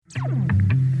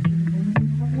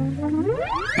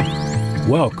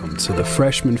Welcome to the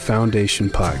Freshman Foundation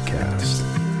Podcast,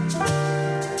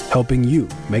 helping you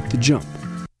make the jump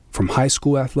from high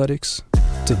school athletics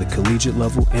to the collegiate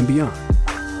level and beyond,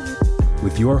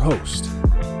 with your host,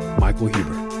 Michael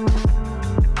Huber.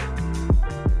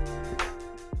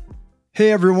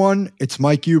 Hey everyone, it's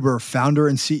Mike Huber, founder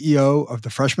and CEO of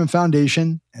the Freshman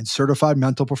Foundation and certified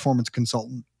mental performance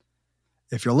consultant.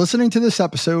 If you're listening to this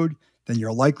episode, then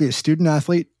you're likely a student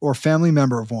athlete or family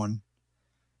member of one.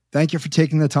 Thank you for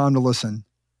taking the time to listen.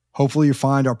 Hopefully you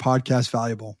find our podcast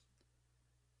valuable.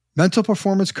 Mental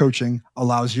performance coaching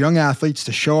allows young athletes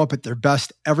to show up at their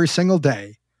best every single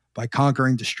day by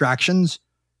conquering distractions,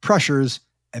 pressures,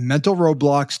 and mental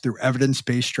roadblocks through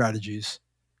evidence-based strategies.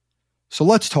 So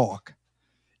let's talk.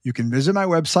 You can visit my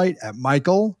website at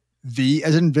michaelv.com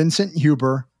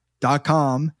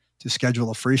to schedule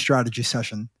a free strategy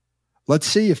session. Let's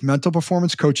see if mental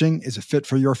performance coaching is a fit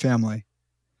for your family.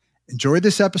 Enjoy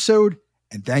this episode,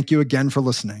 and thank you again for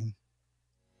listening.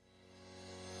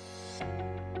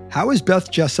 How is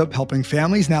Beth Jessop helping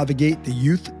families navigate the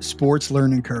youth sports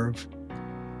learning curve?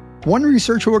 One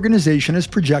research organization has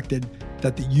projected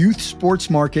that the youth sports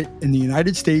market in the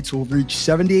United States will reach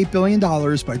 $78 billion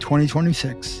by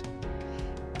 2026.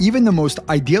 Even the most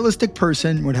idealistic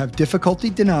person would have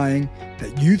difficulty denying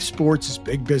that youth sports is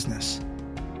big business.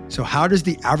 So how does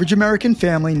the average American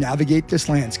family navigate this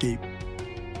landscape?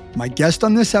 My guest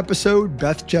on this episode,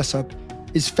 Beth Jessop,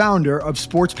 is founder of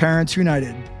Sports Parents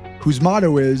United, whose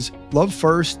motto is Love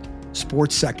First,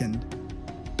 Sports Second.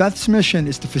 Beth's mission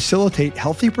is to facilitate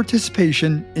healthy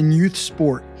participation in youth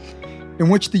sport, in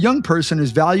which the young person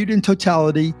is valued in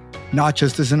totality, not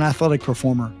just as an athletic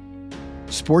performer.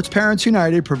 Sports Parents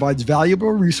United provides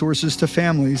valuable resources to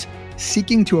families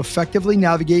seeking to effectively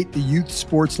navigate the youth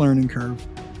sports learning curve.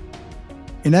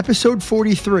 In episode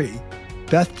 43,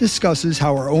 Beth discusses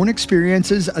how her own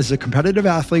experiences as a competitive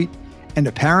athlete and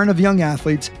a parent of young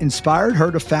athletes inspired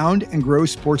her to found and grow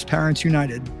Sports Parents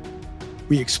United.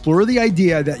 We explore the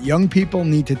idea that young people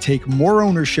need to take more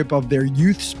ownership of their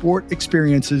youth sport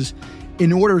experiences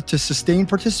in order to sustain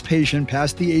participation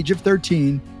past the age of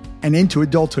 13 and into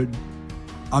adulthood.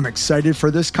 I'm excited for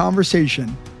this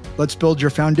conversation. Let's build your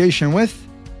foundation with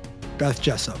Beth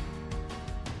Jessop.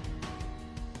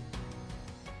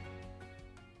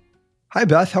 Hi,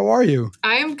 Beth. How are you?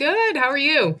 I am good. How are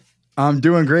you? I'm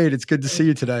doing great. It's good to see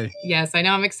you today. Yes, I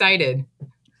know. I'm excited.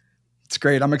 It's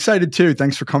great. I'm excited too.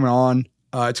 Thanks for coming on.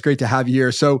 It's great to have you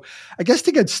here. So I guess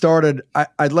to get started,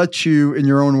 I'd let you, in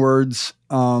your own words,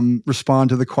 respond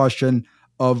to the question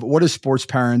of what is Sports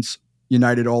Parents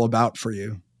United all about for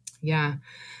you? Yeah.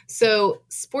 So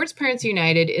Sports Parents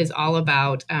United is all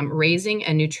about raising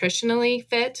a nutritionally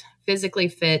fit, physically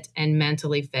fit, and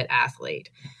mentally fit athlete.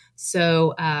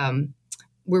 So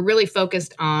we're really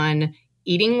focused on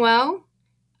eating well,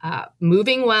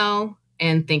 moving well,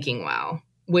 and thinking well,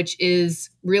 which is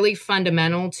really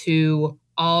fundamental to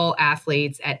all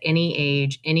athletes at any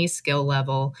age, any skill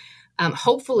level.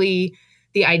 Hopefully,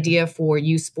 the idea for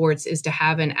youth sports is to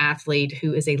have an athlete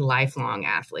who is a lifelong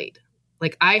athlete.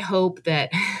 Like, I hope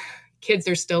that kids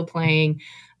are still playing.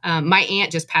 My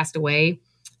aunt just passed away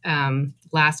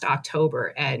last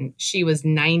October, and she was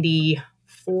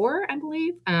 94, I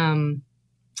believe.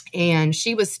 And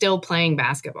she was still playing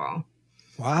basketball.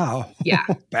 Wow. Yeah.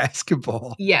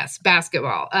 Basketball. Yes,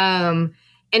 basketball. And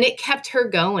it kept her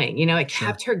going. It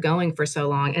kept her going for so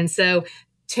long. And so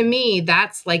to me,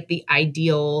 that's like the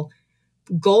ideal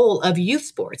goal of youth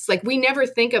sports. Like, we never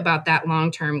think about that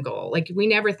long-term goal. Like, we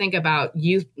never think about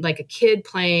youth, like a kid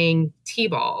playing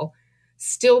t-ball,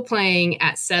 still playing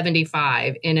at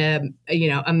 75 in a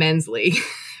men's league,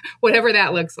 whatever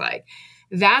that looks like.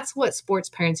 That's what Sports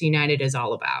Parents United is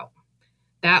all about.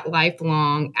 That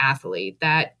lifelong athlete,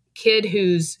 that kid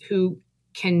who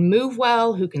can move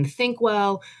well, who can think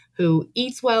well, who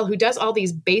eats well, who does all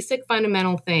these basic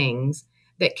fundamental things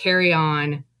that carry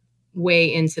on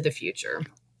way into the future.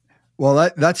 Well,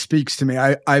 that speaks to me.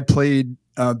 I played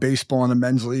baseball in a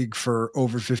men's league for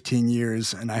over 15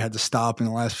 years, and I had to stop in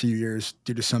the last few years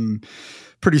due to some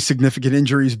pretty significant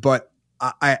injuries, but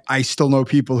I still know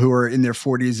people who are in their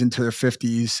 40s into their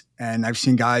 50s, and I've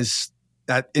seen guys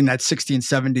that in that 60 and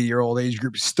 70-year-old age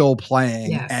group still playing.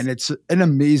 Yes. And it's an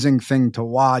amazing thing to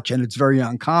watch, and it's very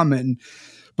uncommon.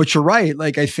 But you're right.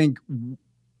 Like, I think,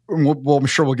 well, I'm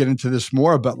sure we'll get into this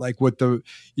more, but like what the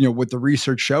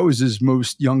research shows is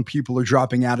most young people are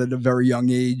dropping out at a very young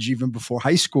age, even before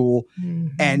high school.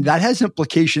 Mm-hmm. And that has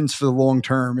implications for the long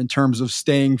term in terms of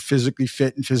staying physically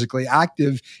fit and physically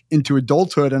active into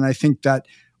adulthood. And I think that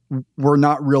we're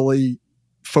not really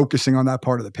focusing on that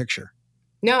part of the picture.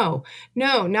 No,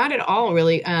 not at all,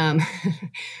 really.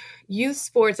 Youth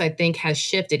sports, I think, has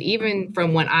shifted even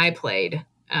from when I played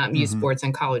youth sports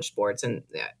and college sports. And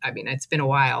I mean, it's been a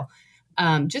while.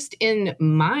 Just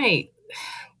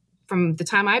from the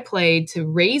time I played to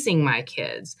raising my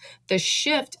kids, the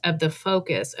shift of the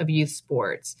focus of youth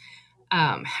sports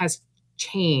has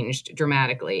changed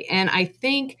dramatically. And I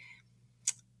think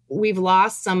we've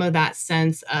lost some of that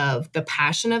sense of the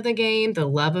passion of the game, the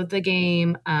love of the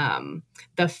game,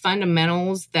 the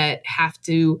fundamentals that have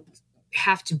to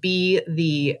be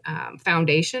the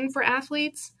foundation for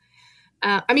athletes.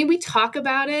 I mean, we talk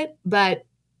about it, but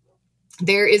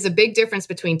there is a big difference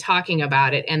between talking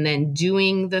about it and then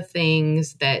doing the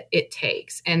things that it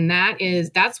takes. And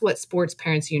that's what Sports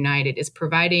Parents United is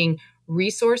providing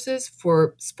resources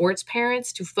for sports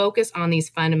parents to focus on these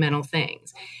fundamental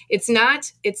things. It's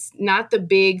not the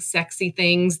big sexy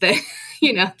things that,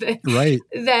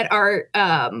 that are,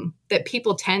 that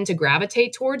people tend to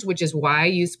gravitate towards, which is why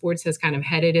youth sports has kind of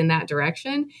headed in that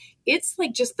direction. It's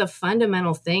like just the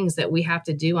fundamental things that we have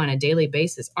to do on a daily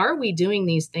basis. Are we doing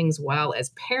these things well as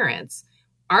parents?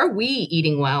 Are we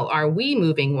eating well? Are we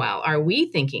moving well? Are we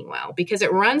thinking well? Because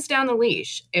it runs down the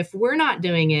leash. If we're not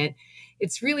doing it,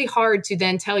 it's really hard to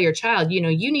then tell your child, you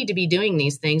need to be doing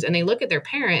these things. And they look at their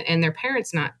parent and their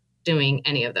parent's not doing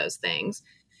any of those things.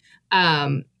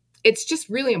 It's just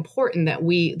really important that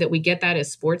we get that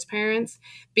as sports parents,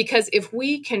 because if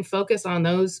we can focus on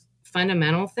those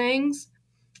fundamental things,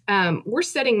 we're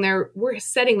setting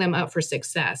them up for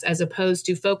success, as opposed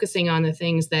to focusing on the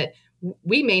things that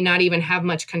we may not even have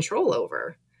much control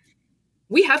over.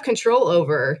 We have control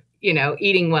over,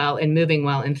 eating well and moving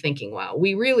well and thinking well.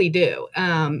 We really do.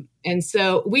 And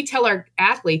so we tell our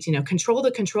athletes, control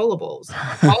the controllables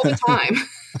all the time.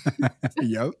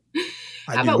 Yep.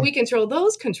 How about we control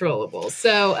those controllables?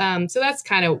 So that's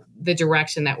kind of the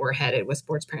direction that we're headed with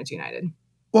Sports Parents United.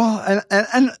 Well,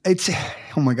 and it's,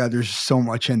 oh my God, there's so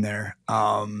much in there.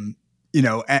 And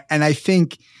I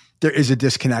think there is a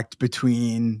disconnect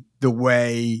between the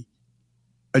way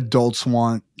adults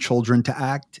want children to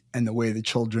act and the way the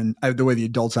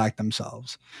adults act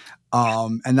themselves.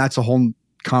 And that's a whole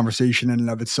conversation in and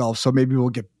of itself. So maybe we'll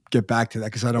get back to that,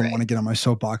 because I don't want to get on my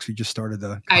soapbox. We just started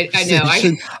the conversation. I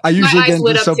know. I usually my eyes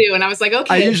lit up too, and I was like,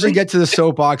 okay. I usually get to the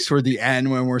soapbox toward the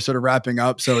end when we're sort of wrapping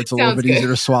up, so it's a little bit easier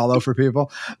to swallow for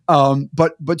people.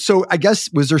 But so I guess,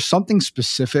 was there something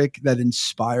specific that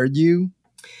inspired you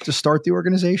to start the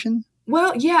organization?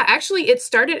 Well, yeah, actually, it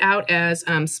started out as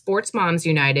Sports Moms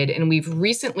United, and we've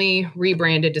recently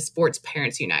rebranded to Sports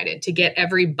Parents United to get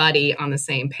everybody on the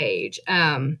same page.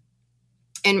 And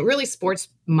really, Sports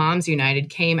Moms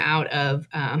United came out of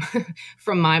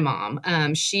from my mom.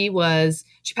 She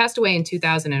passed away in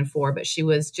 2004, but she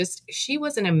was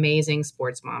an amazing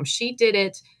sports mom. She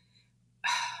just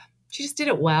did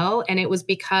it well, and it was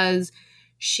because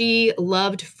she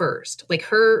loved first. Like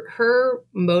her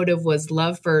motive was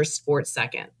love first, sports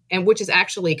second, and which is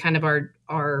actually kind of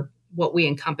our what we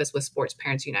encompass with Sports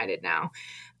Parents United now.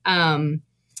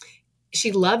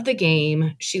 She loved the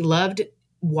game. She loved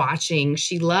watching.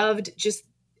 She loved just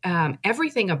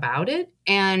everything about it,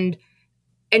 and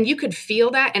you could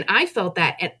feel that, and I felt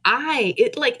that, and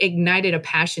it like ignited a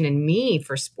passion in me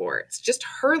for sports. Just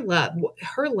her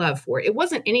love for it. It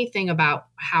wasn't anything about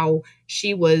how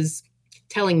she was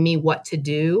telling me what to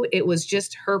do. It was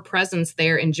just her presence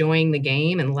there, enjoying the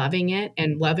game and loving it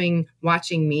and loving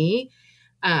watching me.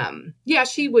 Yeah,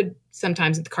 she would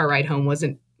sometimes the car ride home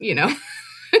wasn't,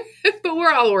 but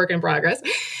we're all a work in progress.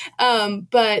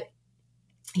 But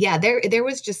yeah, there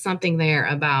was just something there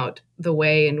about the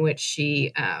way in which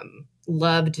she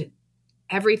loved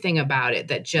everything about it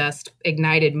that just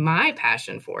ignited my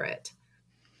passion for it.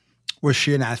 Was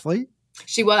she an athlete?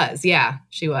 She was. Yeah,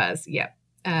 she was. Yep.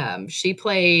 She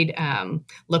played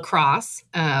lacrosse.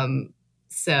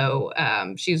 So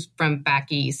she's from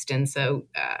back east. And so,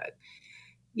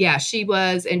 yeah, she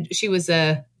was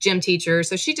a gym teacher.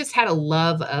 So she just had a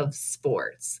love of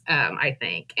sports, I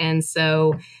think. And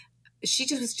so she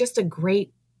was just a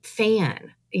great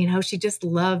fan. She just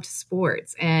loved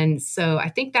sports. And so I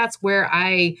think that's where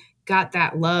I got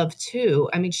that love too.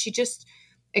 I mean, she just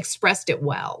expressed it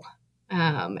well.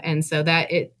 And so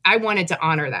I wanted to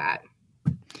honor that.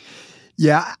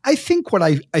 Yeah, I think what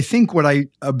I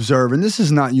observe, and this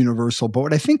is not universal, but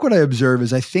what I observe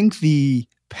is I think the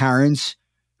parents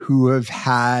who have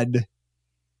had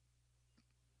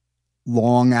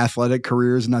long athletic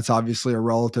careers, and that's obviously a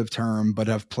relative term, but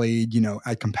have played,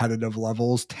 at competitive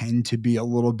levels, tend to be a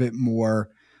little bit more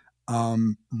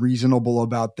reasonable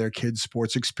about their kids'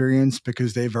 sports experience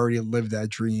because they've already lived that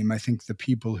dream. I think the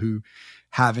people who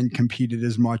haven't competed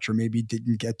as much or maybe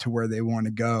didn't get to where they want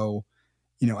to go,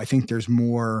 I think there's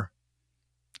more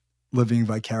living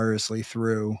vicariously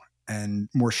through and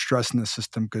more stress in the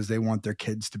system because they want their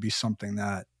kids to be something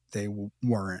that they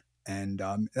weren't. And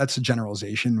that's a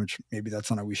generalization, which maybe that's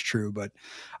not always true, but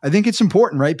I think it's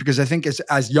important, right? Because I think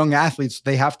as young athletes,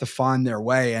 they have to find their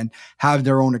way and have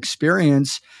their own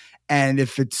experience. And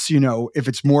if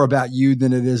it's more about you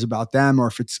than it is about them, or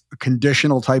if it's a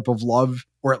conditional type of love,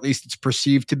 or at least it's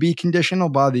perceived to be conditional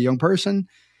by the young person,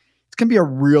 it's going to be a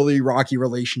really rocky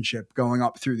relationship going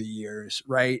up through the years,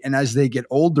 right? And as they get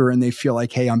older and they feel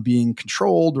like, hey, I'm being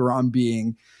controlled, or I'm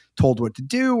being told what to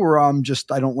do, or I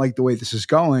don't like the way this is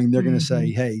going, they're going to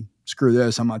say, hey, screw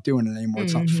this. I'm not doing it anymore.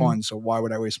 It's not fun. So why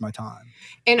would I waste my time?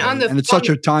 And it's such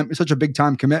a big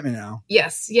time commitment now.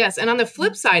 Yes. And on the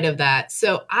flip side of that,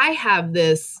 so I have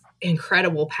this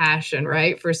incredible passion,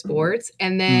 right, for sports.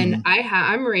 And then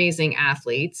I'm raising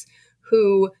athletes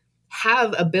who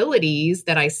have abilities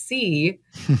that I see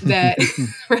that,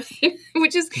 right,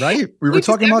 which is right. We were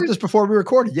talking about this before we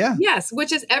recorded. Yeah. Yes.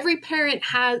 Which is every parent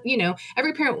has,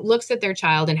 every parent looks at their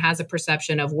child and has a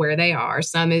perception of where they are.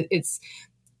 Some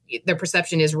their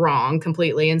perception is wrong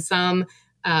completely. And some,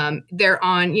 they're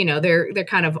on, they're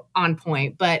kind of on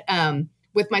point, but,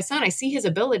 with my son, I see his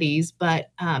abilities,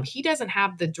 but he doesn't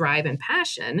have the drive and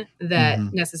passion that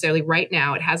necessarily right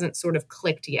now. It hasn't sort of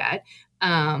clicked yet.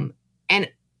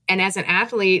 And as an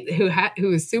athlete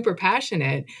who is super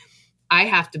passionate, I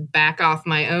have to back off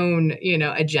my own,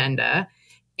 agenda.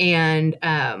 And,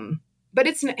 but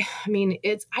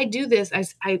I do this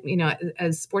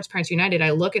as Sports Parents United,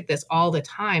 I look at this all the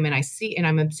time and I see, and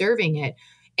I'm observing it.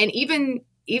 And even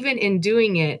in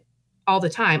doing it all the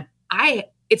time,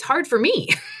 it's hard for me,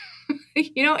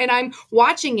 and I'm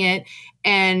watching it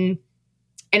and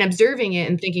observing it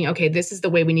and thinking, okay, this is the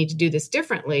way we need to do this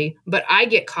differently, but I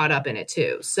get caught up in it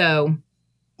too. So,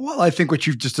 well, I think what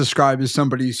you've just described is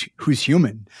somebody who's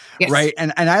human, yes. Right?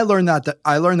 And I learned that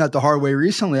the hard way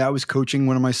recently. I was coaching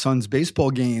one of my son's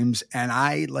baseball games, and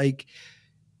I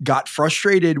got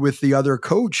frustrated with the other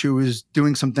coach who was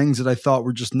doing some things that I thought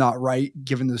were just not right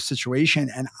given the situation,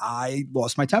 and I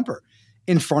lost my temper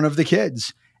in front of the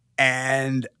kids.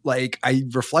 And I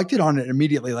reflected on it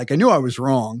immediately. I knew I was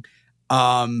wrong.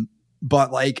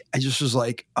 But I just was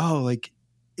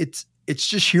it's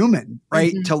just human,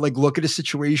 right? To look at a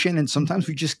situation, and sometimes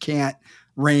we just can't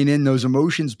rein in those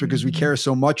emotions because we care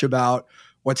so much about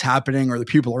what's happening or the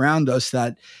people around us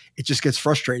that it just gets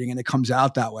frustrating and it comes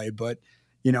out that way. But,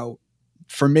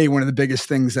 for me, one of the biggest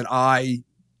things that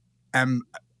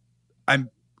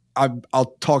I'll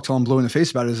talk till I'm blue in the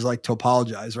face about it is to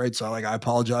apologize, right? So I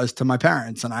apologize to my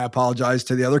parents and I apologize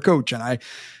to the other coach, and I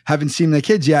haven't seen the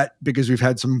kids yet because we've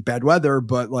had some bad weather,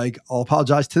 but I'll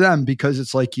apologize to them because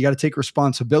it's you got to take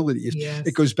responsibility. Yes.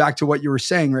 It goes back to what you were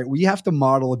saying, right? We have to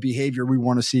model a behavior we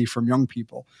want to see from young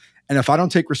people. And if I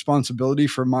don't take responsibility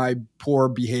for my poor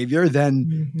behavior,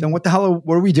 then what the hell,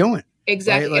 what are we doing?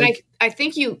 Exactly. Right? And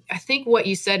I think what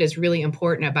you said is really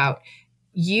important about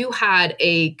you had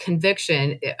a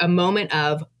conviction, a moment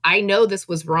of, I know this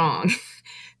was wrong.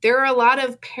 There are a lot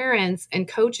of parents and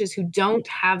coaches who don't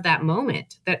have that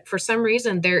moment, that for some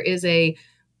reason there is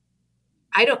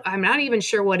I'm not even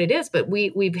sure what it is, but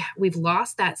we've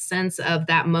lost that sense of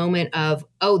that moment of,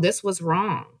 oh, this was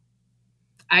wrong.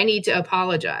 I need to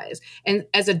apologize. And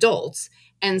as adults.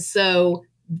 And so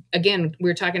again,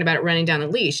 we're talking about it running down the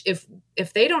leash. If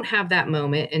they don't have that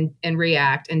moment and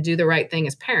react and do the right thing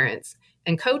as parents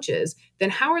and coaches,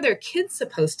 then how are their kids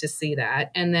supposed to see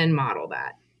that and then model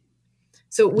that?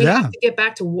 So we have to get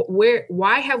back to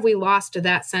why have we lost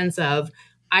that sense of,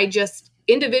 I just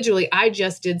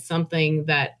did something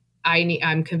that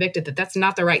I'm convicted that that's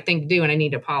not the right thing to do and I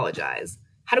need to apologize.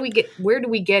 Where do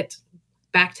we get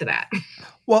back to that?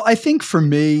 Well, I think for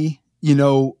me,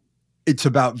 it's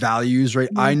about values, right?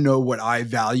 I know what I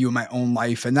value in my own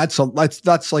life. And that's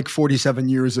 47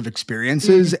 years of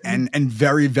experiences and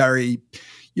very, very,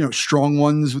 strong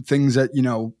ones with things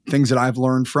that I've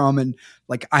learned from. And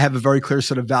I have a very clear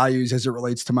set of values as it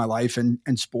relates to my life and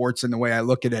sports and the way I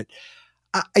look at it.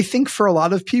 I think for a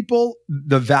lot of people,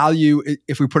 the value,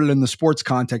 if we put it in the sports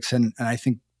context, and I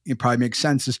think it probably makes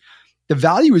sense, is the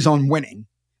value is on winning.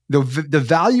 The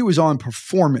value is on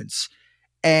performance.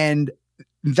 And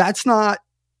that's not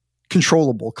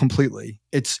controllable completely.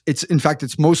 It's in fact,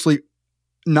 it's mostly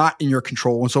not in your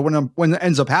control. And so when it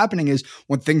ends up happening is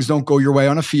when things don't go your way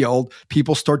on a field,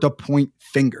 people start to point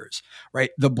fingers, right?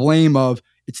 The blame of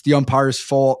it's the umpire's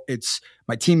fault. It's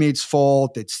my teammate's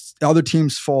fault. It's the other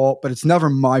team's fault, but it's never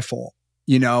my fault,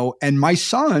 you know? And my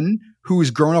son, who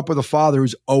has grown up with a father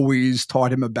who's always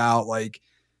taught him about like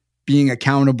being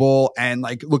accountable and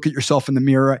like look at yourself in the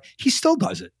mirror, he still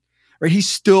does it, right? He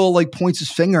still like points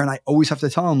his finger, and I always have to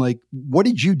tell him like, what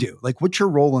did you do? Like, what's your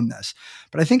role in this?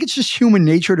 But I think it's just human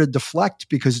nature to deflect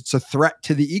because it's a threat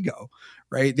to the ego,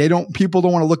 right? People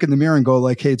don't want to look in the mirror and go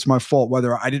like, hey, it's my fault,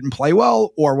 whether I didn't play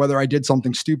well or whether I did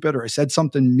something stupid or I said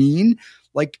something mean.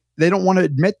 Like they don't want to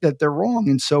admit that they're wrong.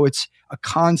 And so it's a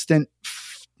constant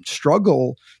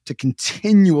struggle to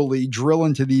continually drill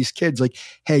into these kids like,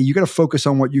 hey, you got to focus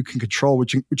on what you can control,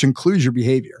 which includes your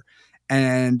behavior.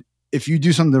 And if you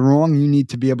do something wrong, you need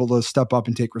to be able to step up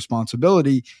and take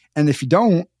responsibility. And if you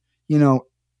don't, you know,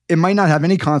 it might not have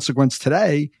any consequence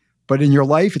today, but in your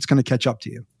life, it's going to catch up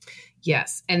to you.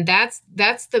 Yes. And that's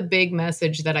the big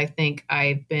message that I think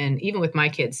I've been, even with my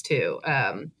kids too,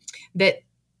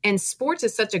 and sports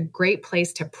is such a great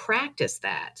place to practice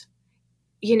that.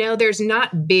 You know, there's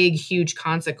not big, huge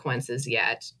consequences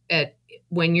yet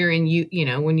when you're in,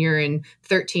 when you're in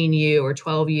 13U or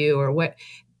 12U or what,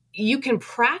 you can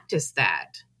practice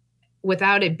that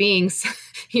without it being,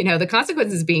 the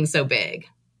consequences being so big.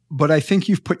 But I think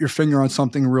you've put your finger on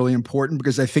something really important,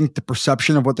 because I think the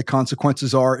perception of what the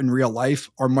consequences are in real life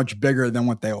are much bigger than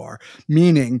what they are.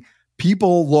 Meaning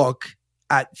people look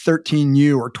at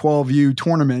 13U or 12U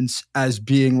tournaments as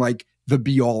being like the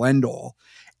be all end all.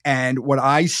 And what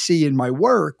I see in my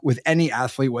work with any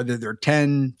athlete, whether they're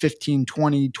 10, 15,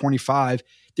 20, 25,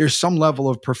 there's some level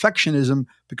of perfectionism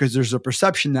because there's a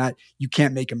perception that you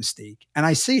can't make a mistake. And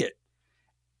I see it.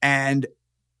 And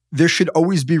there should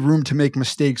always be room to make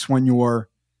mistakes when you're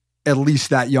at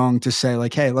least that young, to say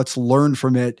like, hey, let's learn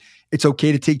from it. It's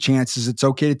okay to take chances. It's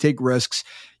okay to take risks.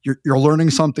 You're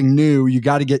learning something new. You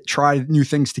got to try new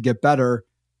things to get better.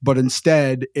 But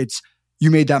instead it's, you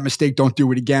made that mistake, don't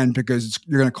do it again because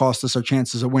you're going to cost us our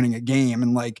chances of winning a game.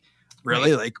 And like,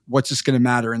 really, like what's this going to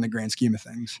matter in the grand scheme of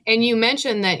things? And you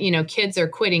mentioned that, kids are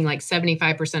quitting, like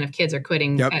 75% of kids are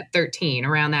quitting at 13,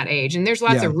 around that age. And there's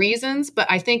lots of reasons, but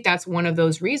I think that's one of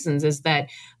those reasons is that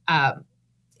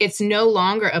it's no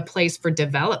longer a place for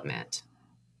development.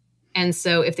 And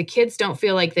so if the kids don't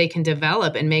feel like they can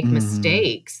develop and make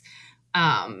mistakes,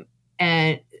 and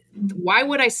why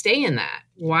would I stay in that?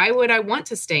 Why would I want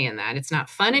to stay in that? It's not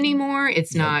fun anymore.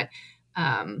 It's not.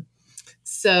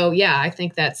 So yeah, I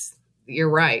think you're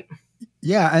right.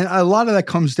 Yeah. And a lot of that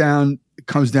comes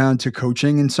down to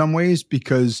coaching in some ways,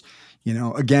 because,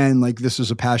 again, like this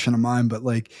is a passion of mine, but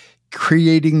like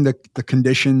creating the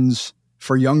conditions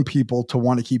for young people to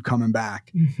want to keep coming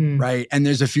back. Right. And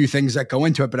there's a few things that go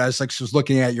into it, but I was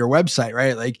looking at your website,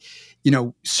 right? Like,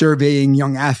 surveying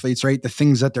young athletes, right? The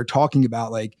things that they're talking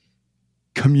about, like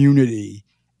community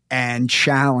and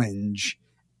challenge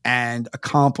and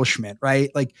accomplishment, right?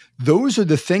 Like those are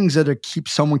the things that keep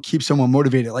someone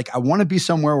motivated. Like I want to be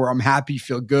somewhere where I'm happy,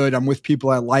 feel good. I'm with people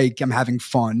I like, I'm having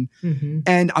fun,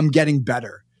 and I'm getting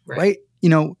better, right?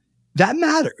 That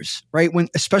matters, right?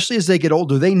 Especially as they get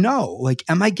older, they know like,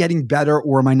 am I getting better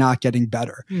or am I not getting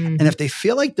better? And if they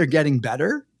feel like they're getting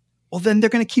better, well, then they're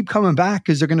going to keep coming back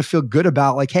because they're going to feel good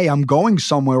about like, hey, I'm going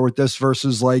somewhere with this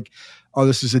versus like, oh,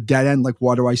 this is a dead end. Like,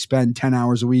 why do I spend 10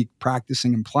 hours a week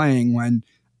practicing and playing when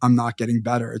I'm not getting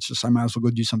better? It's just, I might as well go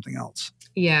do something else.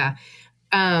 Yeah.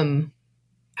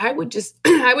 I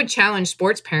would challenge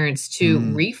sports parents to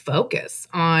refocus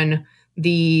on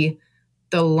the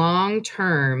long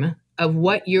term of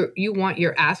what you want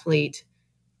your athlete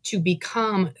to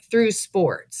become through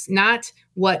sports, not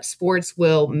what sports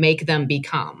will make them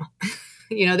become.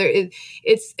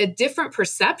 It's a different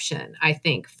perception, I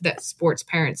think, that sports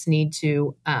parents need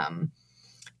to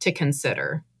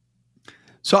consider.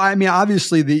 So, I mean,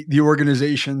 obviously the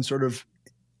organization, sort of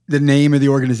the name of the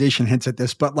organization hints at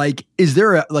this, but like, is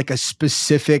there a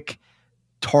specific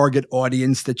target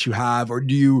audience that you have, or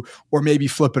or maybe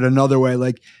flip it another way,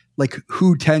 like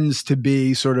who tends to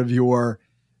be sort of your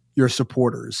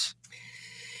supporters?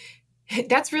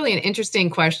 That's really an interesting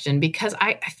question, because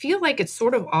I feel like it's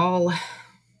sort of all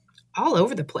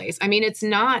over the place. I mean, it's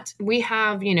not, we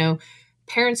have,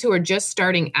 parents who are just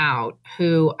starting out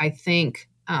who I think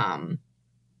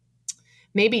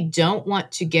maybe don't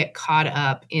want to get caught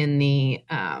up in the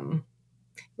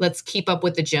let's keep up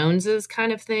with the Joneses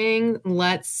kind of thing.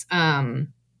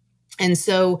 And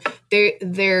so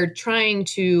they're trying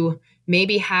to they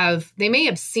may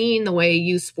have seen the way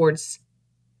youth sports,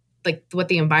 like what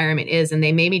the environment is, and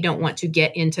they maybe don't want to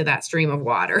get into that stream of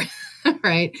water.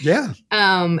 Right. Yeah.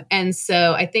 And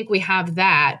so I think we have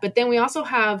that, but then we also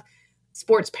have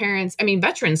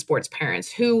veteran sports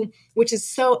parents which is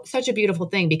such a beautiful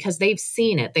thing because they've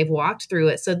seen it, they've walked through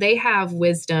it. So they have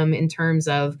wisdom in terms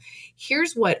of,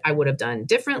 here's what I would have done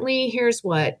differently. Here's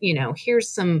what, here's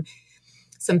some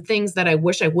things that I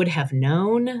wish I would have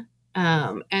known.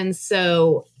 And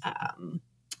so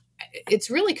it's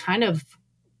really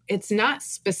it's not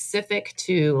specific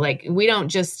to like, we don't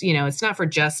just, it's not for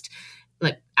just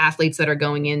like athletes that are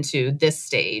going into this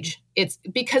stage. It's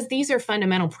because these are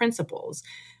fundamental principles.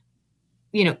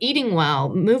 Eating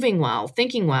well, moving well,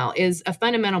 thinking well is a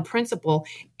fundamental principle.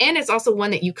 And it's also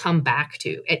one that you come back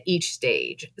to at each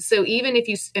stage. So even if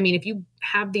you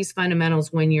have these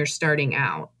fundamentals when you're starting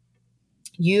out,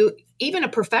 even a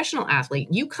professional athlete,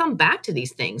 you come back to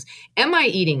these things. Am I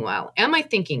eating well? Am I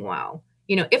thinking well?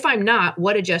 If I'm not,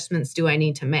 what adjustments do I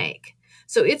need to make?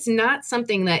 So it's not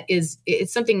something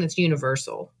it's something that's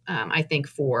universal, I think,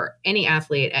 for any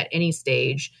athlete at any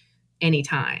stage,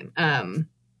 anytime.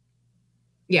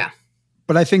 Yeah.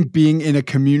 But I think being in a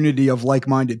community of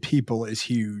like-minded people is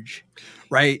huge,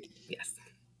 right? Yes.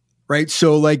 Right.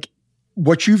 So like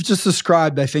what you've just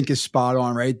described, I think is spot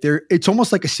on, right? It's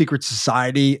almost like a secret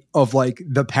society of like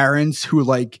the parents who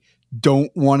like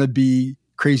don't want to be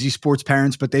crazy sports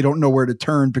parents, but they don't know where to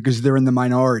turn because they're in the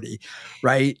minority,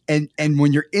 right? And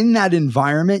when you're in that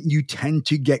environment, you tend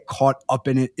to get caught up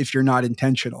in it if you're not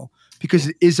intentional, because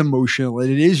it is emotional and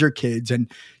it is your kids,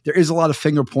 and there is a lot of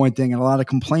finger pointing and a lot of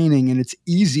complaining, and it's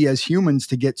easy as humans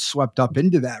to get swept up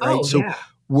into that, right? Oh, so yeah.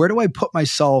 Where do I put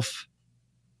myself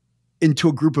into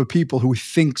a group of people who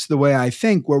thinks the way I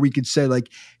think, where we could say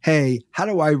like, hey, how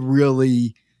do I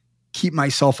really keep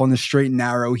myself on the straight and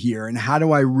narrow here? And how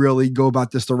do I really go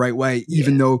about this the right way?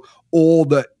 Even though all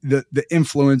the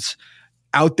influence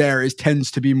out there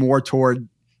tends to be more toward, I'm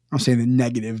not saying the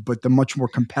negative, but the much more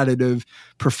competitive,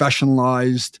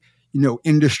 professionalized,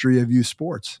 industry of youth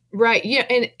sports. Right. Yeah.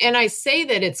 And I say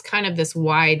that it's kind of this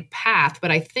wide path, but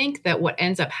I think that what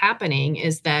ends up happening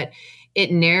is that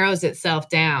it narrows itself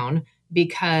down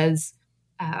because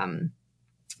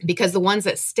the ones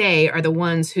that stay are the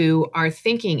ones who are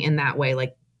thinking in that way,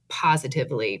 like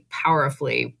positively,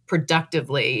 powerfully,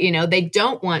 productively. They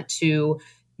don't want to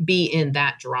be in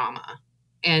that drama.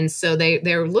 And so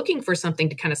they're looking for something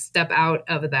to kind of step out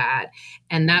of that.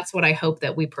 And that's what I hope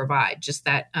that we provide, just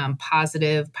that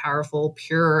positive, powerful,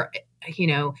 pure,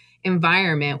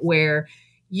 environment where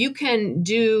you can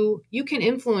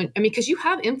influence, because you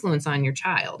have influence on your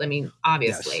child.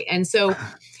 Obviously. Yes. And so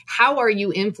how are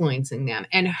you influencing them,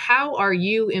 and how are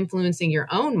you influencing your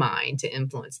own mind to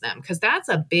influence them? Because that's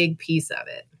a big piece of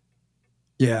it.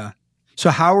 Yeah.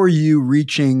 So how are you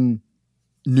reaching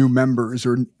new members,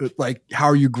 or like, how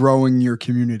are you growing your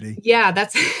community? Yeah,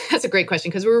 that's a great question,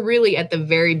 because we're really at the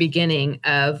very beginning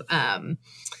of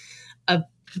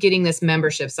getting this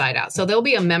membership side out. So there'll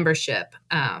be a membership,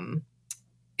 and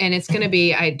it's going to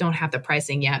be, I don't have the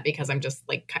pricing yet because I'm just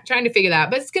like trying to figure that out,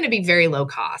 but it's going to be very low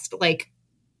cost, like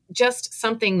just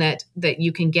something that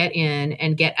you can get in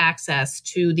and get access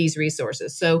to these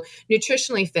resources. So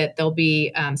nutritionally fit, there'll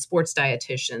be sports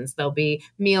dietitians, there'll be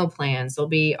meal plans, there'll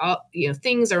be all,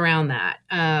 things around that.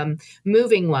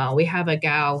 Moving well, we have a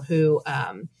gal who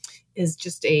is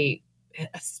just a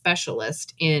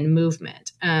specialist in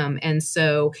movement. And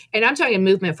I'm talking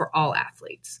movement for all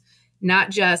athletes.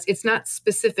 It's not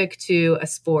specific to a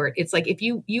sport. It's like, if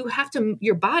you have to,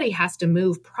 your body has to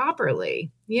move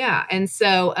properly. Yeah. And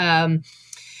so, and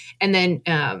then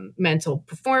mental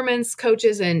performance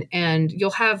coaches, and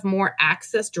you'll have more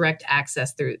direct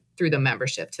access through the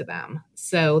membership to them.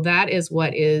 So that is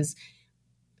what is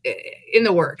in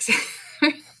the works.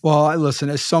 Well, listen,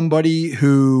 as somebody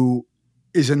who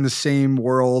is in the same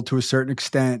world to a certain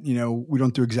extent, we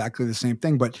don't do exactly the same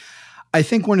thing, but I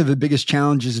think one of the biggest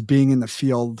challenges being in the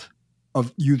field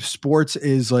of youth sports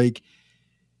is like,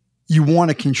 you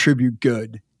want to contribute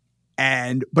good.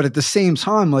 But at the same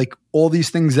time, like all these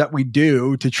things that we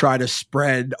do to try to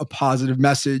spread a positive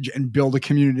message and build a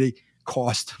community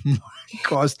cost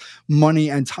money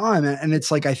and time. And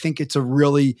it's like, I think it's a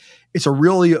really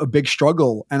a big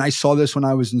struggle. And I saw this when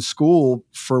I was in school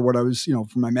for what I was,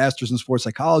 for my master's in sports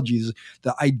psychology, is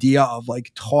the idea of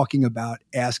like talking about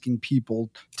asking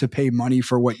people to pay money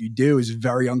for what you do is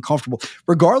very uncomfortable,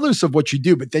 regardless of what you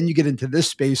do. But then you get into this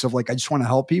space of like, I just want to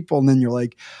help people. And then you're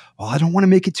like, well, I don't want to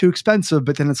make it too expensive.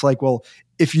 But then it's like, well,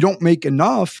 if you don't make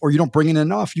enough or you don't bring in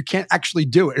enough, you can't actually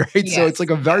do it, right? Yes. So it's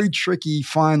like a very tricky,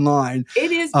 fine line.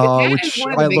 It is, which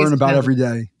I learn about every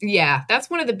day. Yeah, that's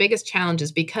one of the biggest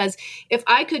challenges, because if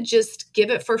I could just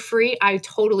give it for free, I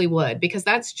totally would, because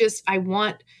that's just, I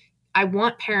want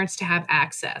parents to have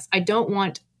access. I don't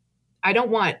want I don't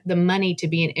want the money to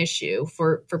be an issue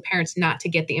for parents not to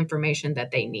get the information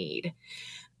that they need.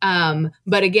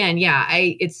 But again,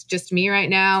 it's just me right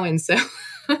now. And so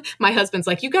my husband's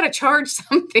like, you got to charge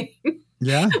something.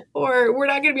 Yeah. Or we're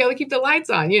not going to be able to keep the lights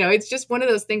on. It's just one of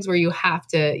those things where you have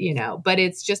to, but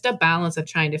it's just a balance of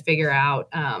trying to figure out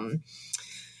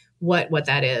what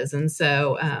that is. And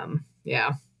so,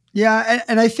 yeah. Yeah.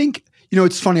 And I think,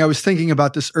 it's funny. I was thinking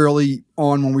about this early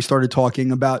on when we started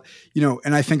talking about,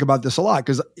 and I think about this a lot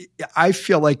because I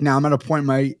feel like now I'm at a point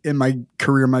in my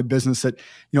career, my business that,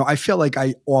 I feel like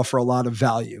I offer a lot of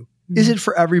value. Mm-hmm. Is it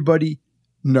for everybody?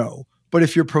 No. But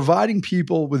if you're providing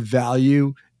people with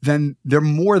value, then they're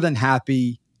more than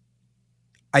happy,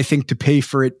 I think, to pay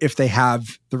for it if they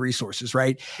have the resources,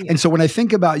 right? Yeah. And so when I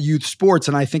think about youth sports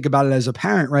and I think about it as a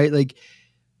parent, right? Like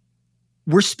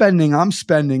I'm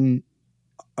spending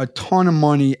a ton of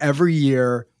money every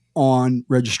year on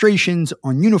registrations,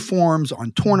 on uniforms,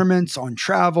 on tournaments, on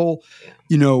travel,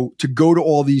 to go to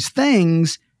all these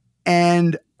things.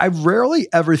 And I rarely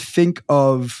ever think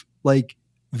of like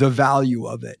the value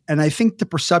of it. And I think the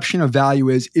perception of value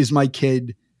is my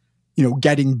kid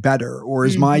getting better, or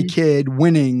is my kid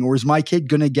winning, or is my kid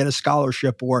going to get a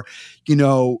scholarship, or,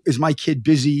 is my kid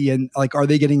busy and like, are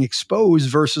they getting exposed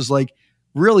versus like,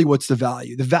 really what's the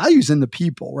value? The value's in the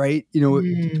people, right?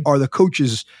 Are the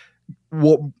coaches,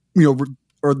 do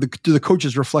the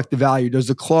coaches reflect the value? Does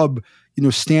the club,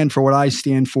 stand for what I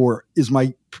stand for? Is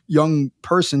my young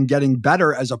person getting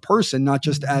better as a person, not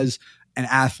just as an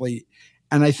athlete?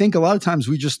 And I think a lot of times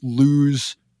we just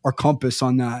lose our compass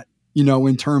on that.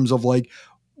 In terms of like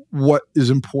what is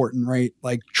important, right?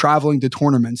 Like traveling to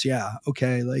tournaments. Yeah.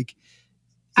 Okay. Like,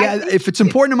 yeah, if it's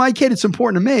important to my kid, it's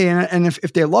important to me. And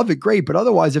if they love it, great. But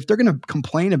otherwise, if they're going to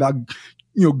complain about,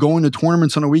 going to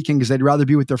tournaments on a weekend because they'd rather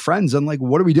be with their friends, then like,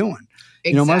 what are we doing?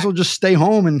 Exactly. Might as well just stay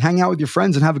home and hang out with your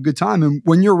friends and have a good time. And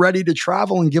when you're ready to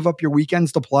travel and give up your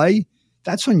weekends to play,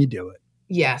 that's when you do it.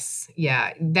 Yes.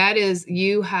 Yeah. That is,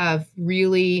 you have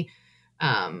really,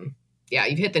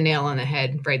 you've hit the nail on the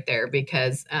head right there,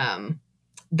 because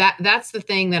that's the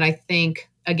thing that I think,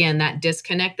 again, that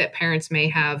disconnect that parents may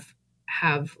have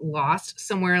lost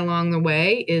somewhere along the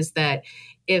way is that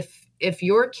if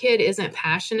your kid isn't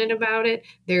passionate about it,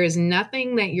 there is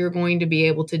nothing that you're going to be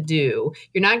able to do.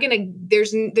 You're not going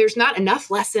to, there's not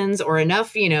enough lessons or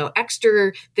enough,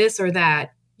 extra this or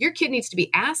that. Your kid needs to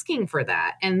be asking for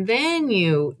that. And then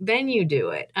you do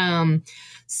it. I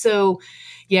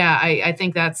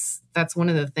think that's one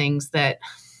of the things that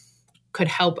could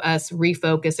help us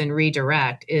refocus and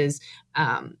redirect is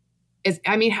how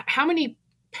many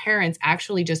parents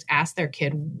actually just ask their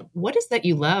kid, what is that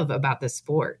you love about this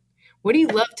sport? What do you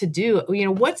love to do?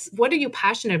 What are you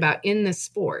passionate about in this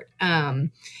sport?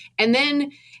 And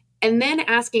then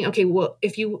asking, okay, well,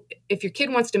 if your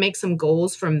kid wants to make some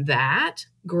goals from that,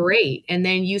 great. And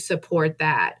then you support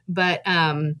that. But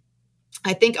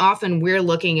I think often we're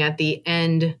looking at the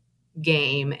end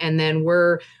game, and then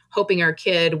we're hoping our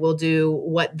kid will do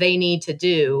what they need to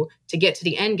do to get to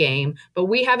the end game, but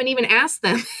we haven't even asked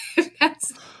them if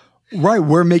that's right.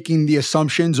 We're making the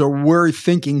assumptions, or we're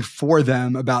thinking for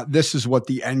them about this is what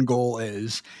the end goal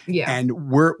is. Yeah. And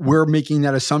we're making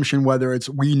that assumption, whether it's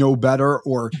we know better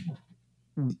or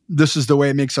this is the way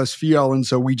it makes us feel. And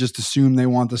so we just assume they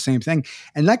want the same thing.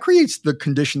 And that creates the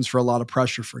conditions for a lot of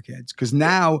pressure for kids. Because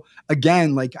now,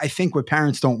 again, like I think what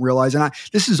parents don't realize, and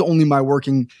this is only my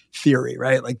working theory,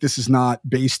 right? Like this is not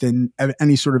based in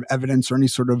any sort of evidence or any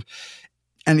sort of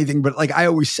anything. But like I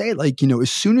always say, like,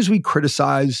 as soon as we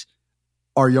criticize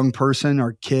our young person,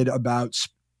 our kid about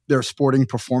their sporting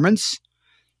performance,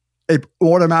 it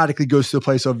automatically goes to the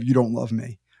place of you don't love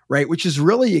me. Right. Which is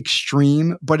really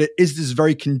extreme, but it is this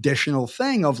very conditional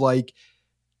thing of like,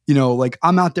 like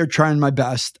I'm out there trying my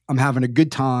best. I'm having a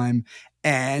good time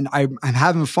and I'm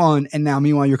having fun. And now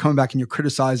meanwhile, you're coming back and you're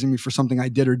criticizing me for something I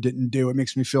did or didn't do. It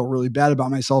makes me feel really bad about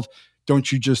myself.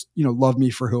 Don't you just, love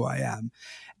me for who I am?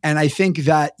 And I think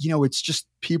that, it's just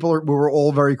we're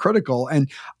all very critical.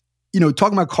 And,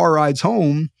 talking about car rides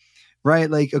home, right?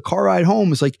 Like a car ride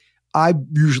home is like, I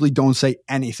usually don't say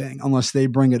anything unless they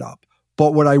bring it up.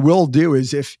 But what I will do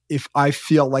is if I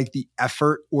feel like the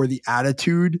effort or the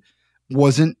attitude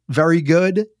wasn't very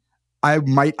good, I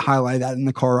might highlight that in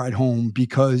the car ride home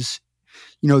because,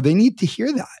 they need to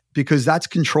hear that because that's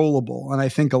controllable. And I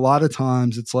think a lot of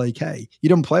times it's like, hey, you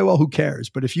didn't play well, who cares?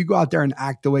 But if you go out there and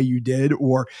act the way you did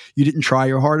or you didn't try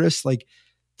your hardest, like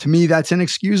to me, that's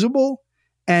inexcusable.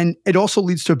 And it also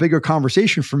leads to a bigger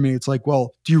conversation for me. It's like,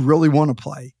 well, do you really want to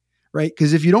play? Right?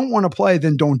 Because if you don't want to play,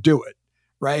 then don't do it.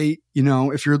 Right.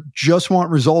 If you just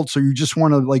want results or you just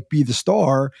want to like be the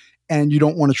star and you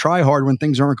don't want to try hard when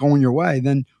things aren't going your way,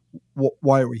 then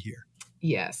why are we here?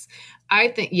 Yes. I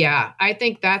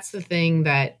think that's the thing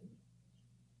that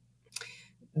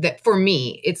for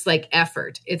me, it's like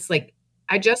effort. It's like,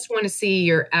 I just want to see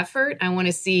your effort. I want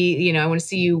to see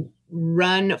you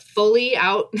run fully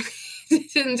out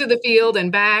into the field and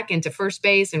back into first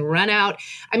base and run out.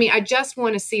 I mean, I just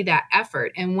want to see that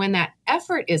effort. And when that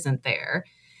effort isn't there,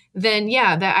 then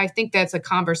I think that's a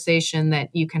conversation that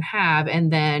you can have,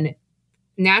 and then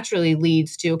naturally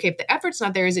leads to, okay, if the effort's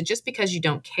not there, is it just because you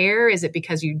don't care? Is it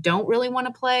because you don't really want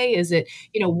to play? Is it,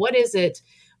 what is it?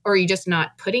 Or are you just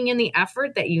not putting in the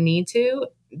effort that you need to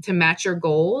match your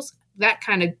goals?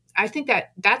 I think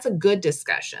that's a good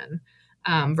discussion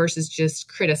versus just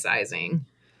criticizing.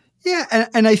 Yeah.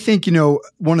 And I think,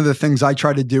 one of the things I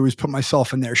try to do is put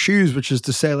myself in their shoes, which is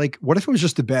to say, like, what if it was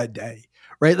just a bad day,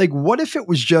 right? Like, what if it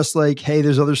was just like, hey,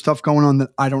 there's other stuff going on that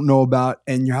I don't know about,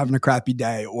 and you're having a crappy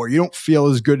day, or you don't feel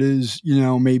as good as,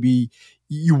 maybe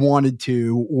you wanted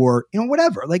to, or,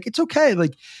 whatever. Like, it's okay.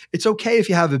 Like, it's okay if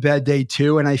you have a bad day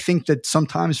too. And I think that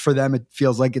sometimes for them, it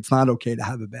feels like it's not okay to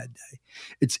have a bad day.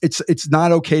 It's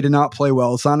not okay to not play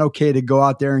well. It's not okay to go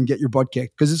out there and get your butt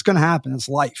kicked, because it's going to happen. It's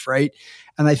life, right?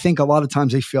 And I think a lot of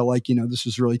times they feel like, this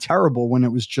was really terrible when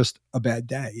it was just a bad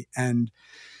day. And,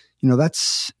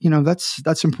 that's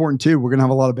important too. We're going to have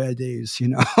a lot of bad days,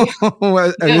 you got to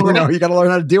learn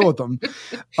how to deal with them.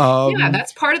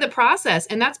 That's part of the process.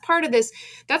 And that's part of this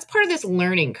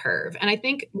learning curve. And I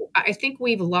think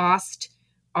we've lost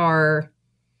our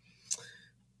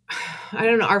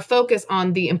focus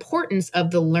on the importance of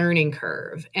the learning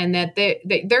curve, and that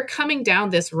they're coming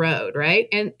down this road, right?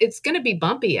 And it's going to be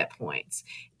bumpy at points.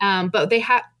 But they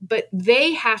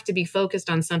have to be focused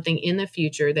on something in the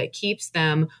future that keeps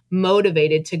them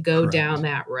motivated to go Correct. down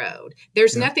that road.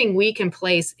 There's nothing we can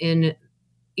place in,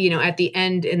 at the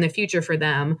end in the future for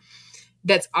them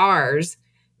that's ours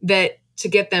that to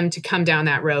get them to come down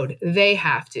that road. They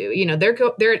have to,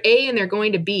 they're at A and they're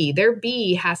going to B. Their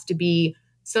B has to be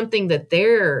something that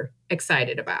they're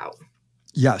excited about.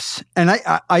 Yes. And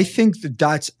I think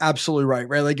that's absolutely right?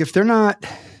 Like, if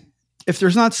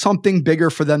there's not something bigger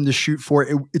for them to shoot for,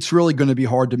 it's really going to be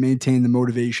hard to maintain the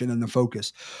motivation and the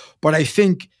focus. But I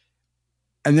think,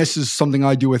 and this is something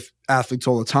I do with athletes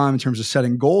all the time in terms of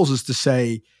setting goals, is to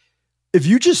say, if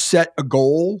you just set a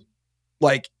goal,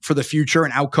 like for the future,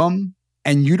 an outcome,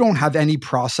 and you don't have any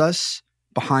process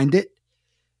behind it,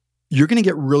 you're going to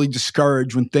get really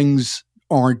discouraged when things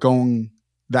aren't going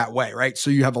that way, right? So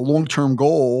you have a long-term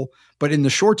goal, but in the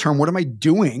short term, what am I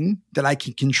doing that I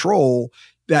can control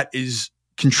that is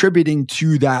contributing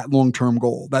to that long-term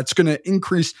goal? That's going to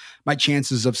increase my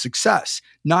chances of success,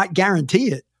 not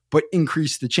guarantee it, but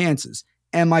increase the chances.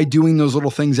 Am I doing those little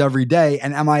things every day?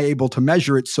 And am I able to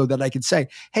measure it so that I can say,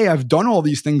 hey, I've done all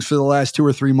these things for the last 2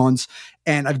 or 3 months,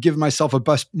 and I've given myself a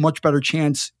much better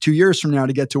chance 2 years from now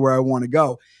to get to where I want to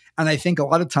go. And I think a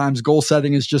lot of times goal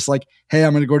setting is just like, hey,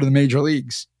 I'm going to go to the major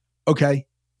leagues. Okay.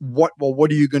 What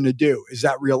are you going to do? Is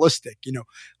that realistic?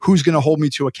 Who's going to hold me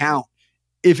to account?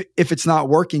 If it's not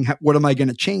working, what am I going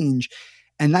to change?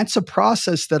 And that's a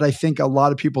process that I think a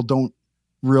lot of people don't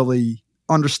really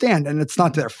understand. And it's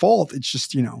not their fault. It's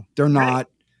just, they're not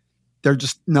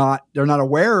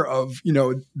aware of,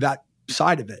 that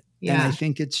side of it. Yeah. And I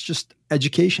think it's just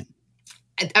education.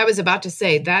 I was about to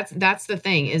say that's the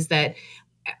thing, is that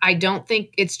I don't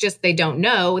think it's just they don't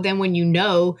know. Then when you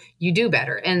know, you do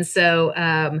better. And so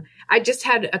I just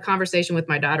had a conversation with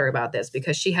my daughter about this,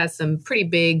 because she has some pretty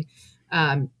big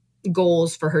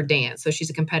goals for her dance. So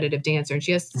she's a competitive dancer, and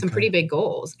she has some pretty big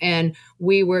goals. And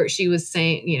she was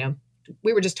saying,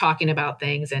 we were just talking about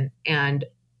things, and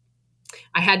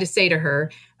I had to say to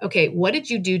her, okay, what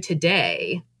did you do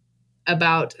today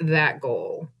about that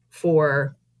goal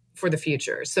for the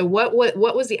future? So what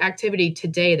was the activity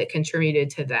today that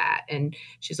contributed to that? And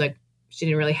she's like, she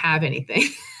didn't really have anything.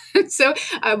 So,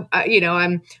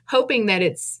 I'm hoping that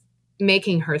it's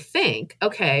making her think,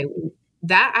 okay,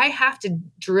 that I have to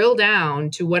drill down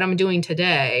to what I'm doing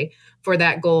today for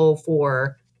that goal,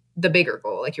 for the bigger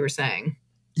goal, like you were saying.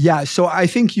 Yeah. So I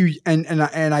think and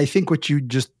I think what you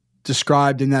just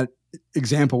described in that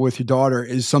example with your daughter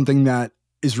is something that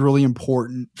is really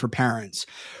important for parents,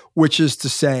 which is to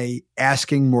say,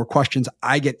 asking more questions.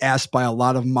 I get asked by a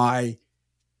lot of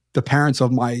the parents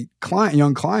of my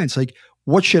young clients, like,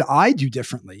 what should I do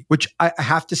differently? Which I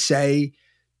have to say,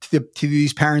 to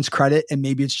these parents' credit, and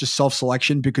maybe it's just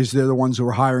self-selection because they're the ones who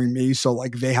are hiring me. So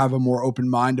like they have a more open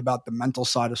mind about the mental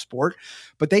side of sport,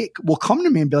 but they will come to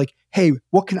me and be like, hey,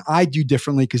 what can I do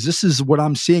differently? Because this is what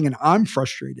I'm seeing and I'm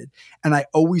frustrated. And I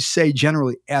always say,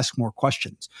 generally ask more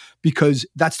questions, because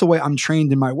that's the way I'm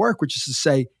trained in my work, which is to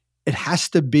say it has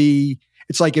to be,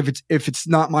 it's like if it's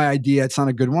not my idea, it's not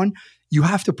a good one. You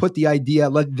have to put the idea,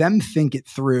 let them think it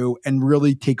through and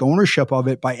really take ownership of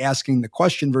it by asking the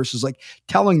question versus like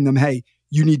telling them, hey,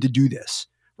 you need to do this,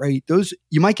 right? Those,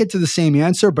 you might get to the same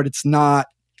answer, but it's not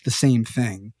the same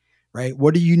thing, right?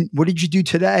 What did you do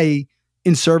today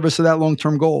in service of that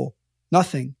long-term goal?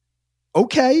 Nothing.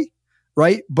 Okay,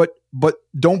 right? But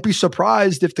don't be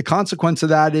surprised if the consequence of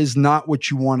that is not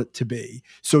what you want it to be.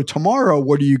 So tomorrow,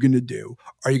 what are you going to do?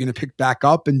 Are you going to pick back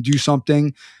up and do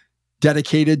something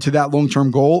dedicated to that long-term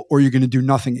goal, or you're going to do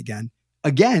nothing again?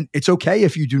 Again, it's okay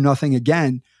if you do nothing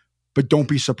again, but don't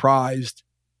be surprised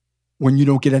when you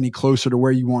don't get any closer to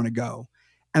where you want to go.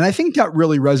 And I think that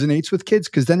really resonates with kids,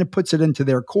 because then it puts it into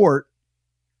their court,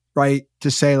 right? To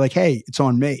say like, hey, it's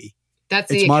on me.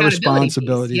 It's my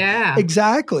responsibility. Piece. Yeah.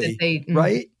 Exactly.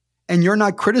 Right. And you're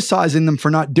not criticizing them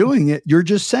for not doing it. You're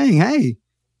just saying, hey,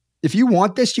 if you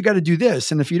want this, you got to do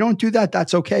this. And if you don't do that,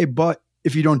 that's okay. But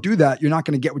if you don't do that, you're not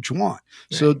going to get what you want.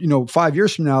 Right. So, 5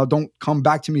 years from now, don't come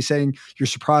back to me saying you're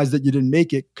surprised that you didn't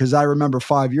make it, because I remember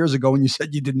 5 years ago when you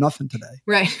said you did nothing today.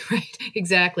 Right.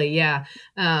 Exactly. Yeah.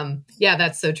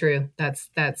 That's so true.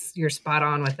 You're spot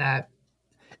on with that.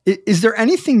 Is there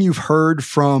anything you've heard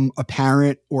from a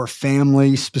parent or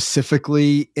family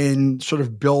specifically in sort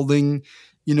of building,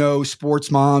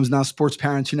 Sports Moms, now Sports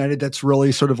Parents United, that's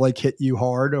really sort of like hit you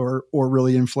hard or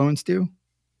really influenced you?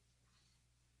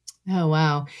 Oh,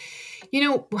 wow.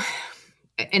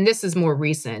 And this is more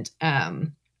recent.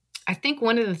 I think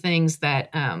one of the things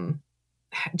that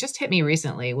just hit me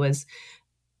recently was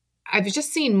I've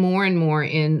just seen more and more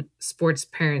in sports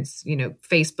parents,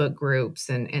 Facebook groups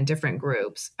and different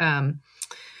groups,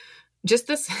 just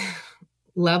this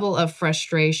level of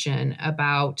frustration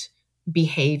about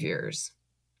behaviors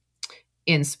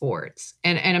in sports.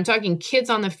 And I'm talking kids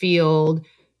on the field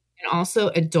and also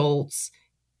adults.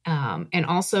 And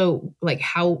also like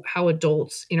how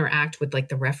adults interact with like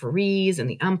the referees and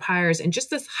the umpires, and just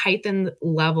this heightened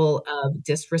level of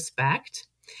disrespect.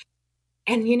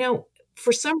 And,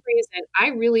 for some reason, I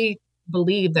really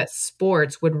believe that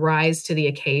sports would rise to the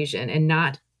occasion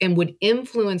and would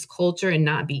influence culture and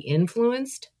not be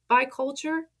influenced by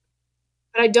culture.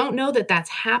 But I don't know that that's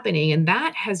happening. And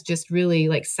that has just really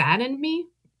like saddened me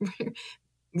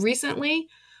recently.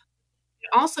 It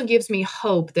also gives me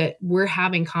hope that we're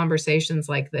having conversations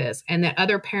like this, and that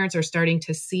other parents are starting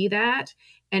to see that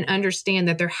and understand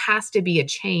that there has to be a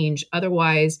change.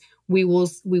 Otherwise, we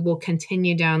will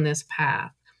continue down this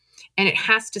path. And it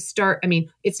has to start. I mean,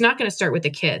 it's not going to start with the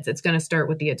kids. It's going to start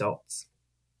with the adults,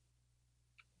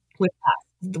 with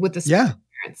us, with the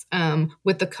parents,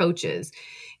 with the coaches.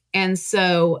 And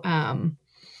so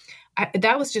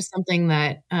that was just something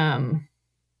that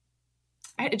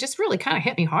it just really kind of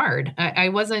hit me hard. I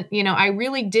wasn't, I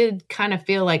really did kind of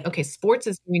feel like, okay, sports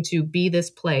is going to be this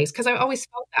place, because I always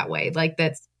felt that way. Like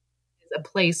that's a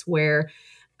place where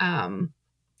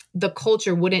the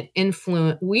culture wouldn't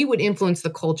influence, we would influence the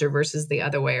culture versus the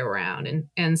other way around.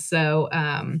 And so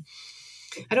I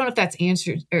don't know if that's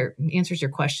answers your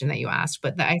question that you asked,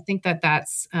 but I think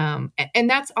that's, and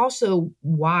that's also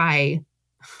why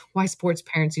Sports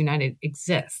Parents United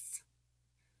exists.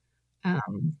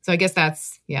 So I guess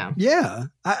that's, yeah. Yeah.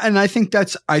 And I think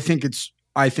it's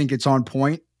on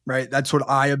point, right? That's what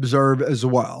I observe as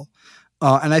well.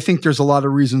 And I think there's a lot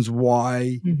of reasons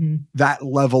why that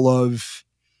level of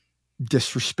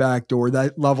disrespect or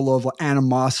that level of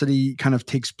animosity kind of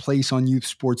takes place on youth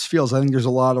sports fields. I think there's a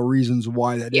lot of reasons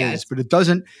why that is, but it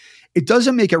doesn't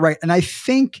make it right. And I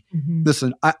think,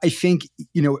 listen, I think,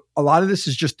 a lot of this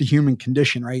is just the human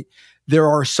condition, right? There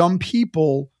are some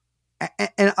people,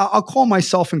 and I'll call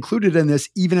myself included in this,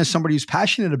 even as somebody who's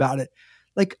passionate about it.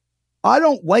 Like, I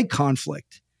don't like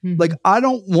conflict. Like, I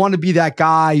don't want to be that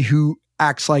guy who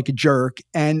acts like a jerk.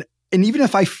 And even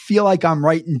if I feel like I'm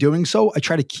right in doing so, I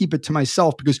try to keep it to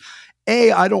myself, because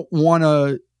I don't want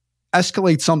to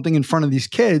escalate something in front of these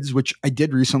kids, which I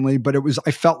did recently, but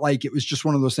I felt like it was just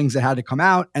one of those things that had to come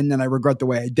out. And then I regret the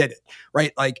way I did it,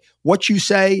 right? Like, what you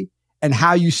say and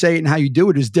how you say it and how you do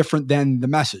it is different than the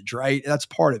message, right? That's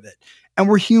part of it. And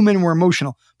we're human, we're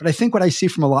emotional. But I think what I see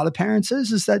from a lot of parents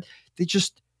is that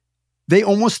they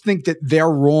almost think that they're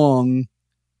wrong,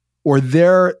 or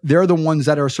they're the ones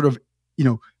that are sort of,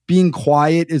 being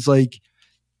quiet is like,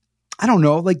 I don't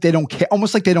know, like they don't care,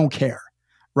 almost like they don't care,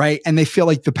 right? And they feel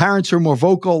like the parents are more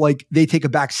vocal, like they take a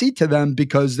back seat to them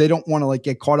because they don't want to like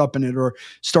get caught up in it or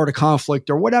start a conflict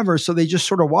or whatever. So they just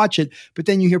sort of watch it. But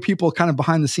then you hear people kind of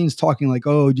behind the scenes talking like,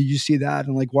 oh, did you see that?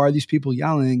 And like, why are these people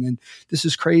yelling? And this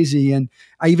is crazy. And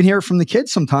I even hear it from the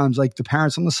kids sometimes, like the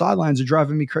parents on the sidelines are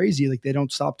driving me crazy. Like they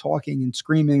don't stop talking and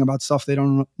screaming about stuff they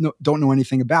don't know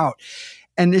anything about.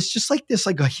 And it's just like this,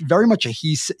 like very much a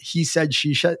he said,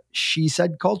 she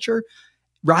said culture,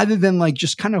 rather than like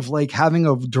just kind of like having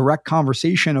a direct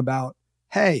conversation about,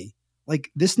 hey,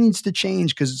 like this needs to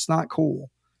change because it's not cool.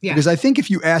 Yeah. Because I think if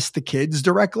you ask the kids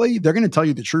directly, they're going to tell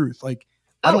you the truth. Like,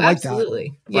 I don't like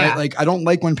absolutely. that. Right? Yeah. Like, I don't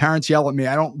like when parents yell at me.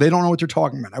 They don't know what they're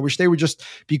talking about. I wish they would just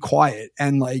be quiet,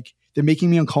 and like, they're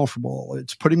making me uncomfortable.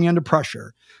 It's putting me under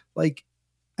pressure. Like,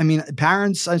 I mean,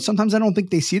 parents, sometimes I don't think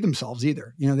they see themselves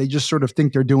either. You know, they just sort of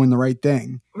think they're doing the right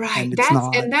thing. Right. And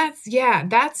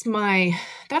that's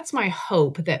my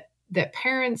hope that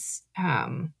parents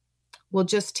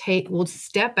will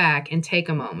step back and take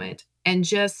a moment and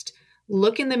just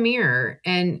look in the mirror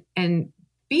and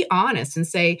be honest and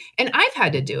say, and I've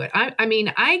had to do it. I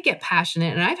mean, I get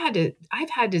passionate, and I've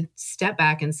had to step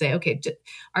back and say, okay,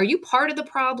 are you part of the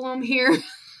problem here?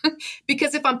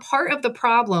 Because if I'm part of the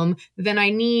problem, then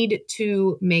I need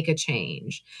to make a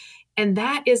change. And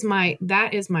that is my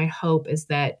hope, is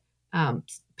that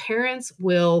parents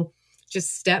will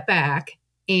just step back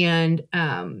and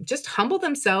just humble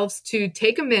themselves to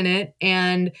take a minute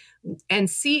and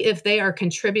see if they are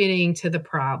contributing to the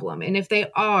problem. And if they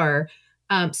are,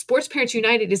 Sports Parents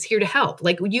United is here to help.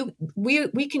 Like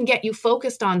we can get you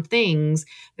focused on things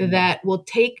that will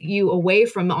take you away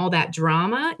from all that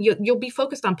drama. You'll be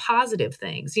focused on positive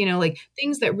things, you know, like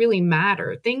things that really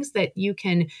matter, things that you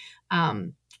can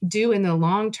do in the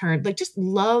long term. Like just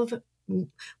love,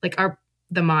 like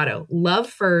the motto, love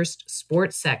first,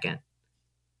 sports second.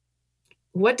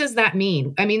 What does that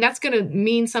mean? I mean, that's going to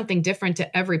mean something different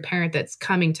to every parent that's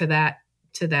coming to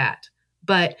that.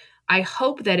 But I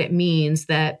hope that it means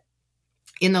that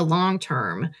in the long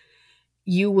term,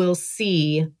 you will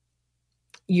see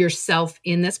yourself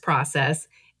in this process,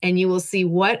 and you will see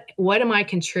what am I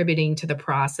contributing to the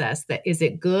process? That is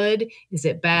it good? Is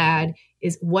it bad?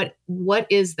 Is what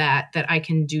is that I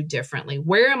can do differently?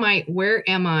 Where am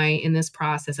I in this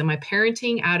process? Am I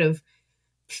parenting out of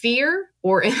fear,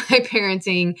 or am I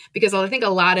parenting because I think a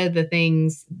lot of the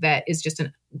things that is just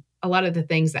a lot of the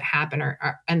things that happen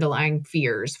are underlying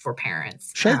fears for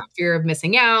parents. Sure. Fear of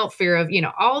missing out, fear of,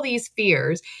 all these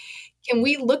fears. Can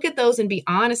we look at those and be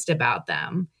honest about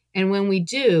them? And when we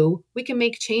do, we can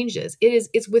make changes.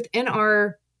 It's within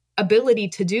our ability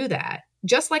to do that.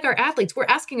 Just like our athletes, we're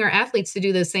asking our athletes to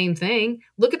do the same thing.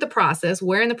 Look at the process.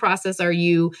 Where in the process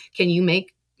can you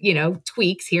make,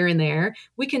 tweaks here and there?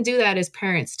 We can do that as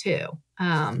parents too.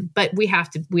 But we have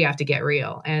to get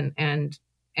real and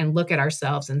look at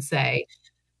ourselves and say,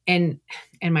 and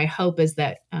my hope is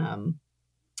that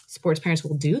sports parents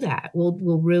will do that.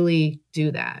 We'll really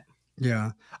do that.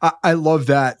 Yeah. I love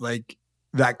that. Like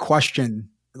that question,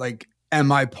 like,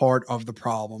 am I part of the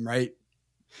problem? Right.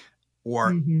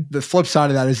 Or the flip side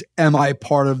of that is, am I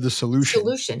part of the solution?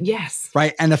 Solution. Yes.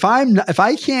 Right. And if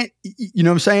I can't, you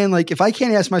know what I'm saying? Like if I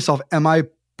can't ask myself, am I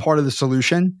part of the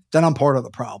solution? Then I'm part of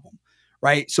the problem.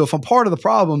 Right. So if I'm part of the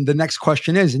problem, the next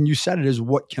question is, and you said it, is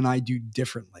what can I do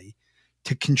differently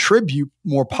to contribute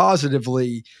more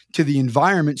positively to the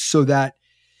environment so that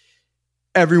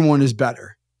everyone is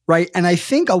better? Right. And I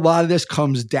think a lot of this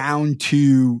comes down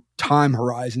to time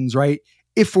horizons, right?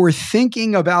 If we're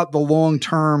thinking about the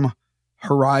long-term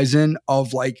horizon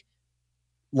of like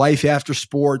life after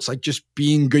sports, like just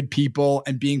being good people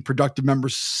and being productive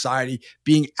members of society,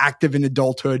 being active in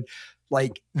adulthood,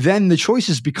 like then the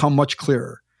choices become much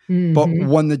clearer. But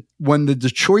when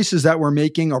the choices that we're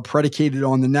making are predicated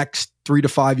on the next 3 to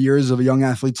 5 years of a young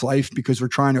athlete's life because we're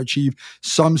trying to achieve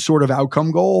some sort of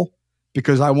outcome goal,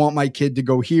 because I want my kid to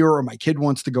go here, or my kid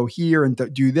wants to go here and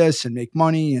do this and make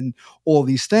money and all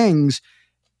these things,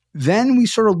 then we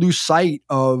sort of lose sight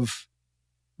of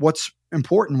what's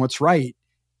important, what's right.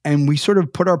 And we sort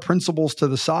of put our principles to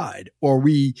the side, or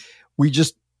we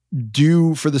just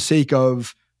do for the sake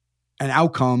of an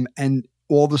outcome, and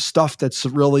all the stuff that's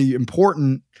really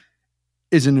important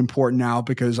isn't important now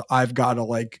because I've got to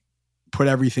like put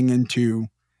everything into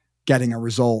getting a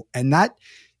result. And that,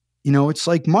 it's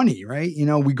like money, right?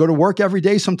 We go to work every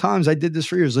day. Sometimes I did this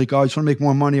for years. Like, oh, I just want to make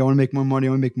more money. I want to make more money.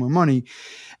 I want to make more money.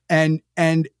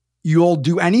 And you'll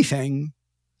do anything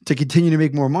to continue to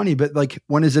make more money. But like,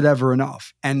 when is it ever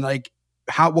enough? And like,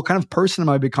 what kind of person am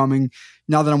I becoming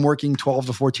now that I'm working 12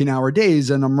 to 14 hour days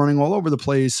and I'm running all over the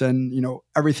place and,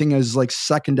 everything is like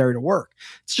secondary to work.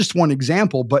 It's just one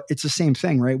example, but it's the same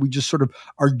thing, right? We just sort of,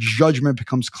 our judgment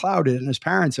becomes clouded. And as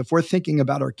parents, if we're thinking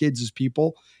about our kids as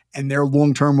people and their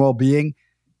long-term well-being,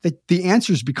 the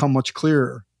answers become much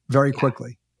clearer very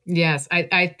quickly. Yes,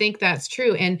 I think that's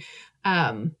true. And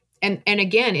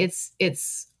again,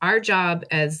 it's our job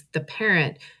as the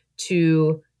parent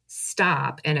to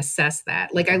stop and assess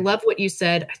that. Like, I love what you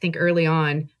said, I think early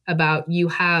on about you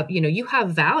have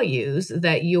values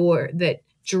that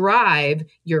drive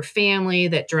your family,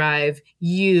 that drive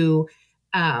you.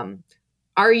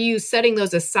 Are you setting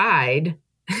those aside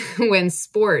when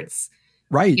sports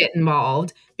get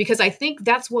involved? Because I think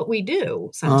that's what we do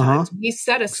sometimes. We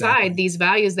set aside these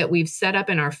values that we've set up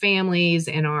in our families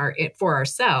and for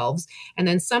ourselves. And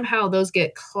then somehow those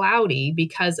get cloudy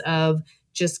because of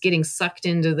just getting sucked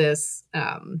into this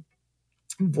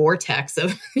vortex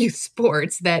of youth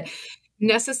sports that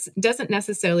doesn't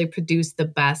necessarily produce the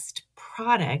best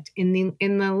product in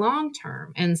the long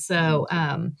term. And so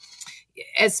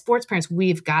as sports parents,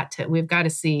 we've got to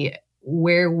see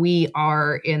where we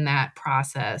are in that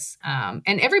process. And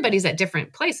everybody's at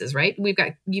different places, right?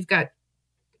 You've got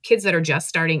kids that are just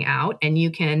starting out, and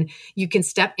you can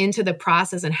step into the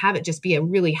process and have it just be a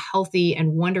really healthy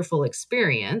and wonderful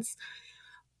experience.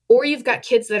 Or you've got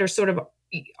kids that are sort of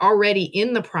already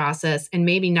in the process and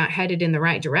maybe not headed in the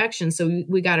right direction. So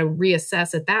we got to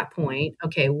reassess at that point.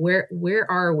 Okay, where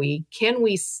are we? Can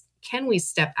we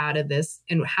step out of this?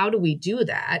 And how do we do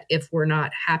that if we're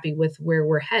not happy with where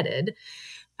we're headed?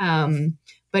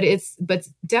 But it's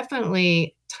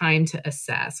definitely time to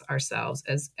assess ourselves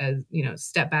as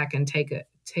step back and take a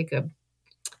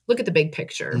look at the big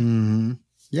picture. Mm-hmm.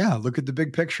 Yeah, look at the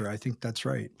big picture. I think that's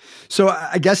right. So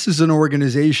I guess as an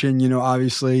organization,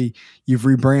 obviously you've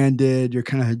rebranded, you're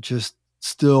kind of just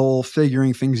still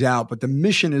figuring things out, but the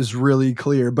mission is really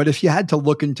clear. But if you had to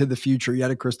look into the future, you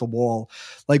had a crystal ball,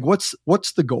 like what's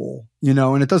the goal,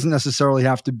 and it doesn't necessarily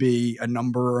have to be a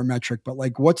number or a metric, but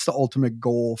like what's the ultimate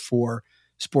goal for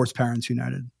Sports Parents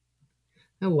United?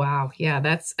 Oh, wow. Yeah,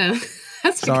 that's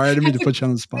sorry, I didn't mean to put you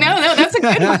on the spot. No, that's a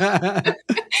good one.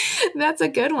 That's a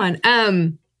good one.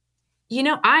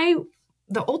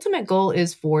 The ultimate goal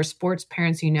is for Sports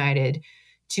Parents United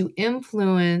to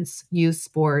influence youth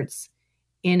sports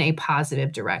in a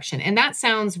positive direction. And that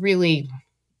sounds really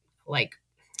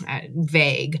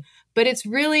vague, but it's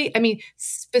really,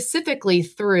 specifically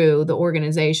through the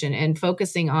organization and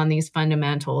focusing on these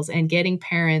fundamentals and getting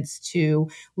parents to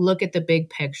look at the big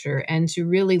picture and to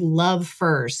really love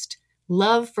first,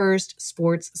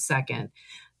 sports second.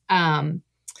 I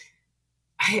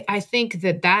think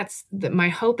that my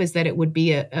hope is that it would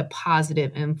be a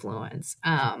positive influence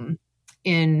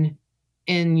in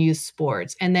youth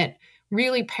sports, and that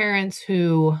really parents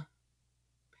who,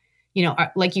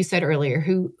 like you said earlier,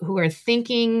 who are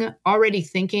already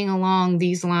thinking along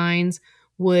these lines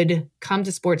would come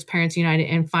to Sports Parents United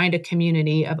and find a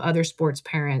community of other sports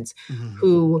parents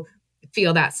who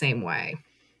feel that same way.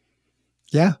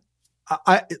 Yeah.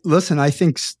 I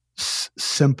think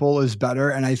simple is better.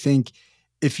 And I think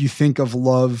if you think of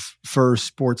love first,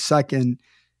 sports second,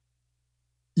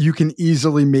 you can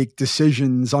easily make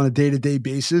decisions on a day-to-day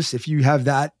basis. If you have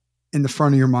that in the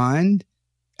front of your mind,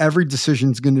 every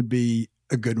decision is going to be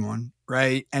a good one,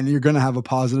 right? And you're going to have a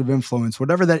positive influence.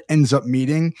 Whatever that ends up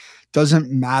meeting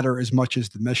doesn't matter as much as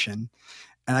the mission.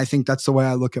 And I think that's the way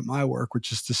I look at my work,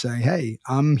 which is to say, hey,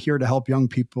 I'm here to help young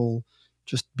people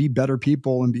just be better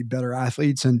people and be better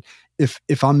athletes. And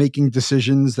if I'm making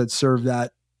decisions that serve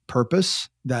that purpose,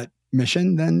 that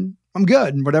mission, then I'm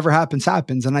good. And whatever happens,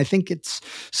 happens. And I think it's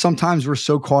sometimes we're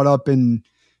so caught up in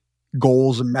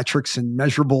goals and metrics and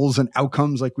measurables and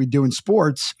outcomes like we do in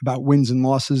sports about wins and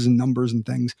losses and numbers and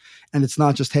things. And it's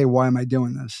not just, hey, why am I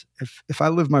doing this? If I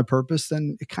live my purpose,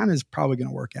 then it kind of is probably going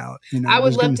to work out. I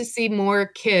would love to see more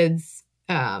kids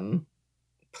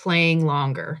playing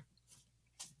longer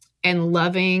and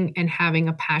loving and having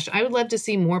a passion. I would love to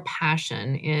see more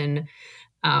passion in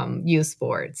youth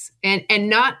sports and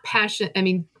not passion.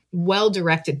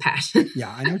 Well-directed passion.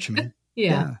 Yeah, I know what you mean.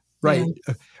 Yeah. Right.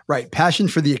 Yeah. Right. Passion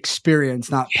for the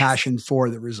experience, not passion for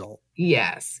the result.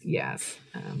 Yes.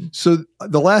 So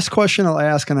the last question I'll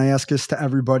ask, and I ask this to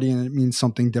everybody, and it means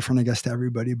something different, I guess, to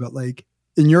everybody, but like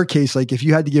in your case, like if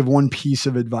you had to give one piece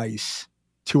of advice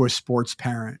to a sports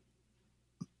parent,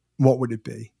 what would it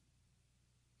be?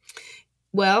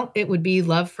 Well, it would be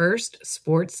love first,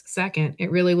 sports second.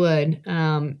 It really would.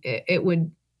 It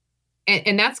would.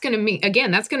 And that's going to mean, again,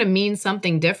 that's going to mean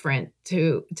something different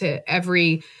to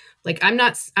every Like, I'm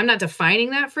not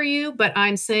defining that for you, but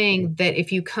I'm saying that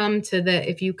if you come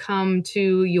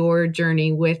to your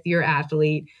journey with your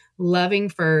athlete, loving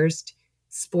first,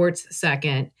 sports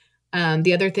second.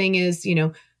 The other thing is,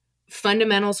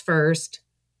 fundamentals first,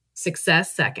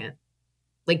 success second.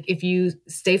 Like, if you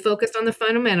stay focused on the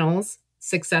fundamentals,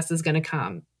 success is going to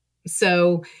come.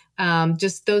 So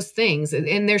just those things,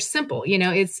 and they're simple,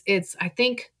 it's, I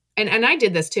think, and I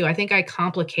did this too. I think I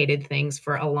complicated things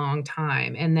for a long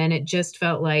time. And then it just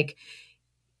felt like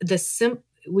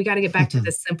we got to get back to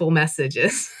the simple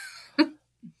messages.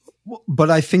 But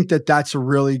I think that that's a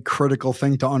really critical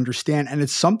thing to understand. And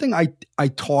it's something I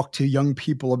talk to young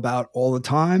people about all the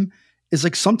time, is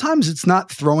like, sometimes it's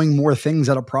not throwing more things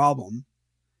at a problem.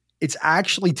 It's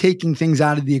actually taking things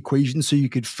out of the equation so you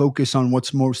could focus on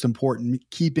what's most important,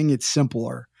 keeping it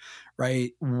simpler,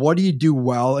 right? What do you do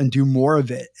well and do more of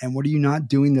it? And what are you not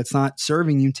doing that's not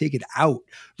serving you? Take it out,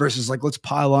 versus like, let's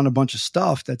pile on a bunch of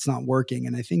stuff that's not working.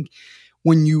 And I think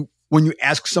when you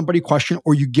ask somebody a question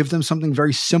or you give them something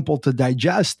very simple to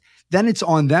digest, then it's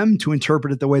on them to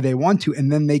interpret it the way they want to.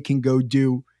 And then they can go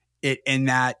do it in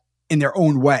their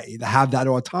own way, to have that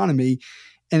autonomy.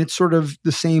 And it's sort of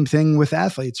the same thing with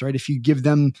athletes, right? If you give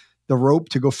them the rope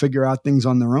to go figure out things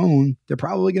on their own, they're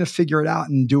probably going to figure it out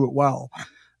and do it well.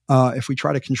 If we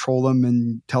try to control them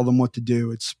and tell them what to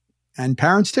do, and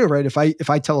parents too, right? If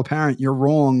I tell a parent, you're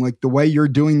wrong, like the way you're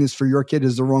doing this for your kid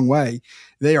is the wrong way,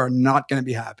 they are not going to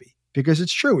be happy, because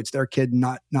it's true. It's their kid,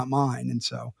 not mine. And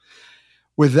so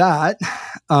with that,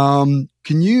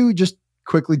 can you just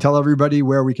quickly tell everybody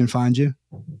where we can find you?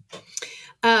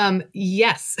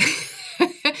 Yes.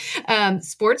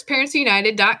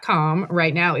 sportsparentsunited.com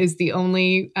right now is the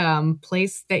only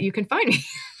place that you can find me.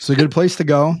 It's a good place to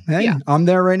go. Hey, yeah. I'm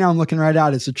there right now. I'm looking right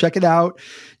at it. So check it out.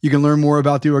 You can learn more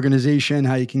about the organization,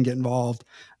 how you can get involved.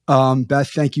 Beth,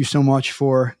 thank you so much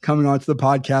for coming on to the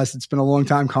podcast. It's been a long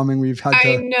time coming.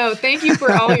 I know. Thank you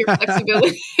for all your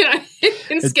flexibility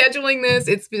in scheduling this.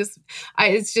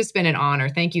 It's just been an honor.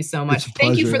 Thank you so much.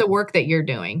 Thank you for the work that you're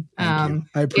doing. I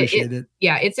appreciate it.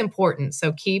 Yeah, it's important.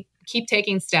 So keep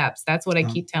taking steps. That's what I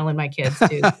keep telling my kids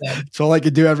too. So. It's all I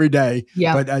could do every day.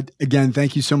 Yeah. But again,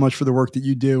 thank you so much for the work that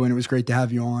you do. And it was great to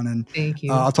have you on. And thank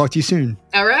you. I'll talk to you soon.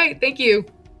 All right. Thank you.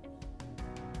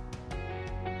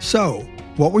 So,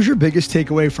 what was your biggest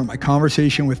takeaway from my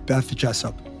conversation with Beth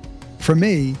Jessop? For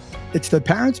me, it's that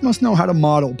parents must know how to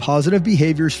model positive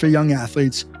behaviors for young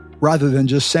athletes rather than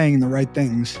just saying the right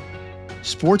things.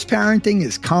 Sports parenting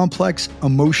is complex,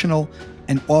 emotional,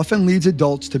 and often leads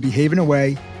adults to behave in a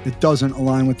way that doesn't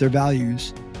align with their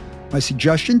values. My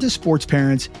suggestion to sports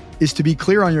parents is to be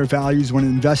clear on your values when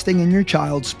investing in your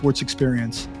child's sports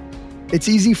experience. It's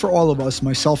easy for all of us,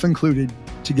 myself included,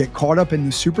 to get caught up in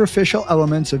the superficial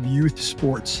elements of youth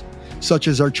sports, such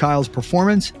as our child's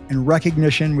performance and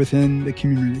recognition within the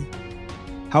community.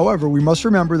 However, we must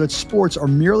remember that sports are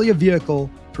merely a vehicle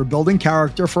for building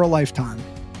character for a lifetime.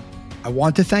 I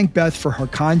want to thank Beth for her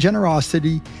kind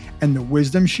generosity and the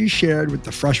wisdom she shared with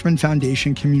the Freshman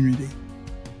Foundation community.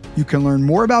 You can learn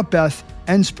more about Beth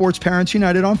and Sports Parents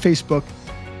United on Facebook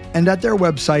and at their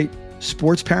website,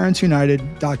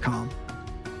 sportsparentsunited.com.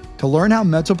 To learn how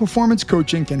mental performance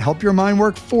coaching can help your mind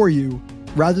work for you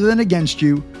rather than against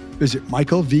you, visit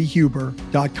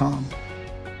michaelvhuber.com.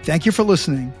 Thank you for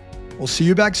listening. We'll see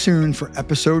you back soon for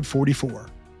episode 44.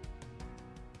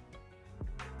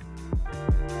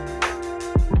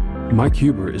 Mike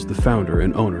Huber is the founder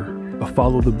and owner of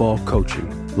Follow the Ball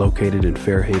Coaching, located in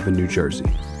Fairhaven, New Jersey.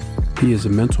 He is a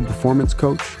mental performance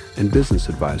coach and business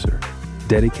advisor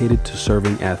dedicated to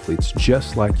serving athletes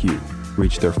just like you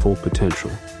reach their full potential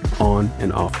on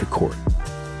and off the court.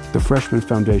 The Freshman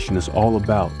Foundation is all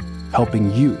about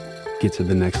helping you get to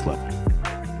the next level.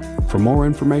 For more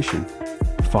information,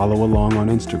 follow along on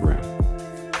Instagram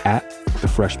at the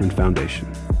Freshman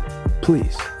Foundation.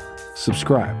 Please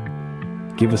subscribe.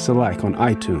 Give us a like on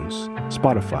iTunes,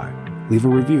 Spotify, leave a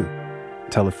review,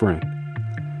 tell a friend.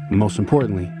 Most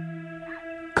importantly,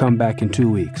 come back in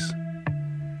 2 weeks,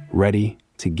 ready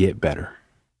to get better.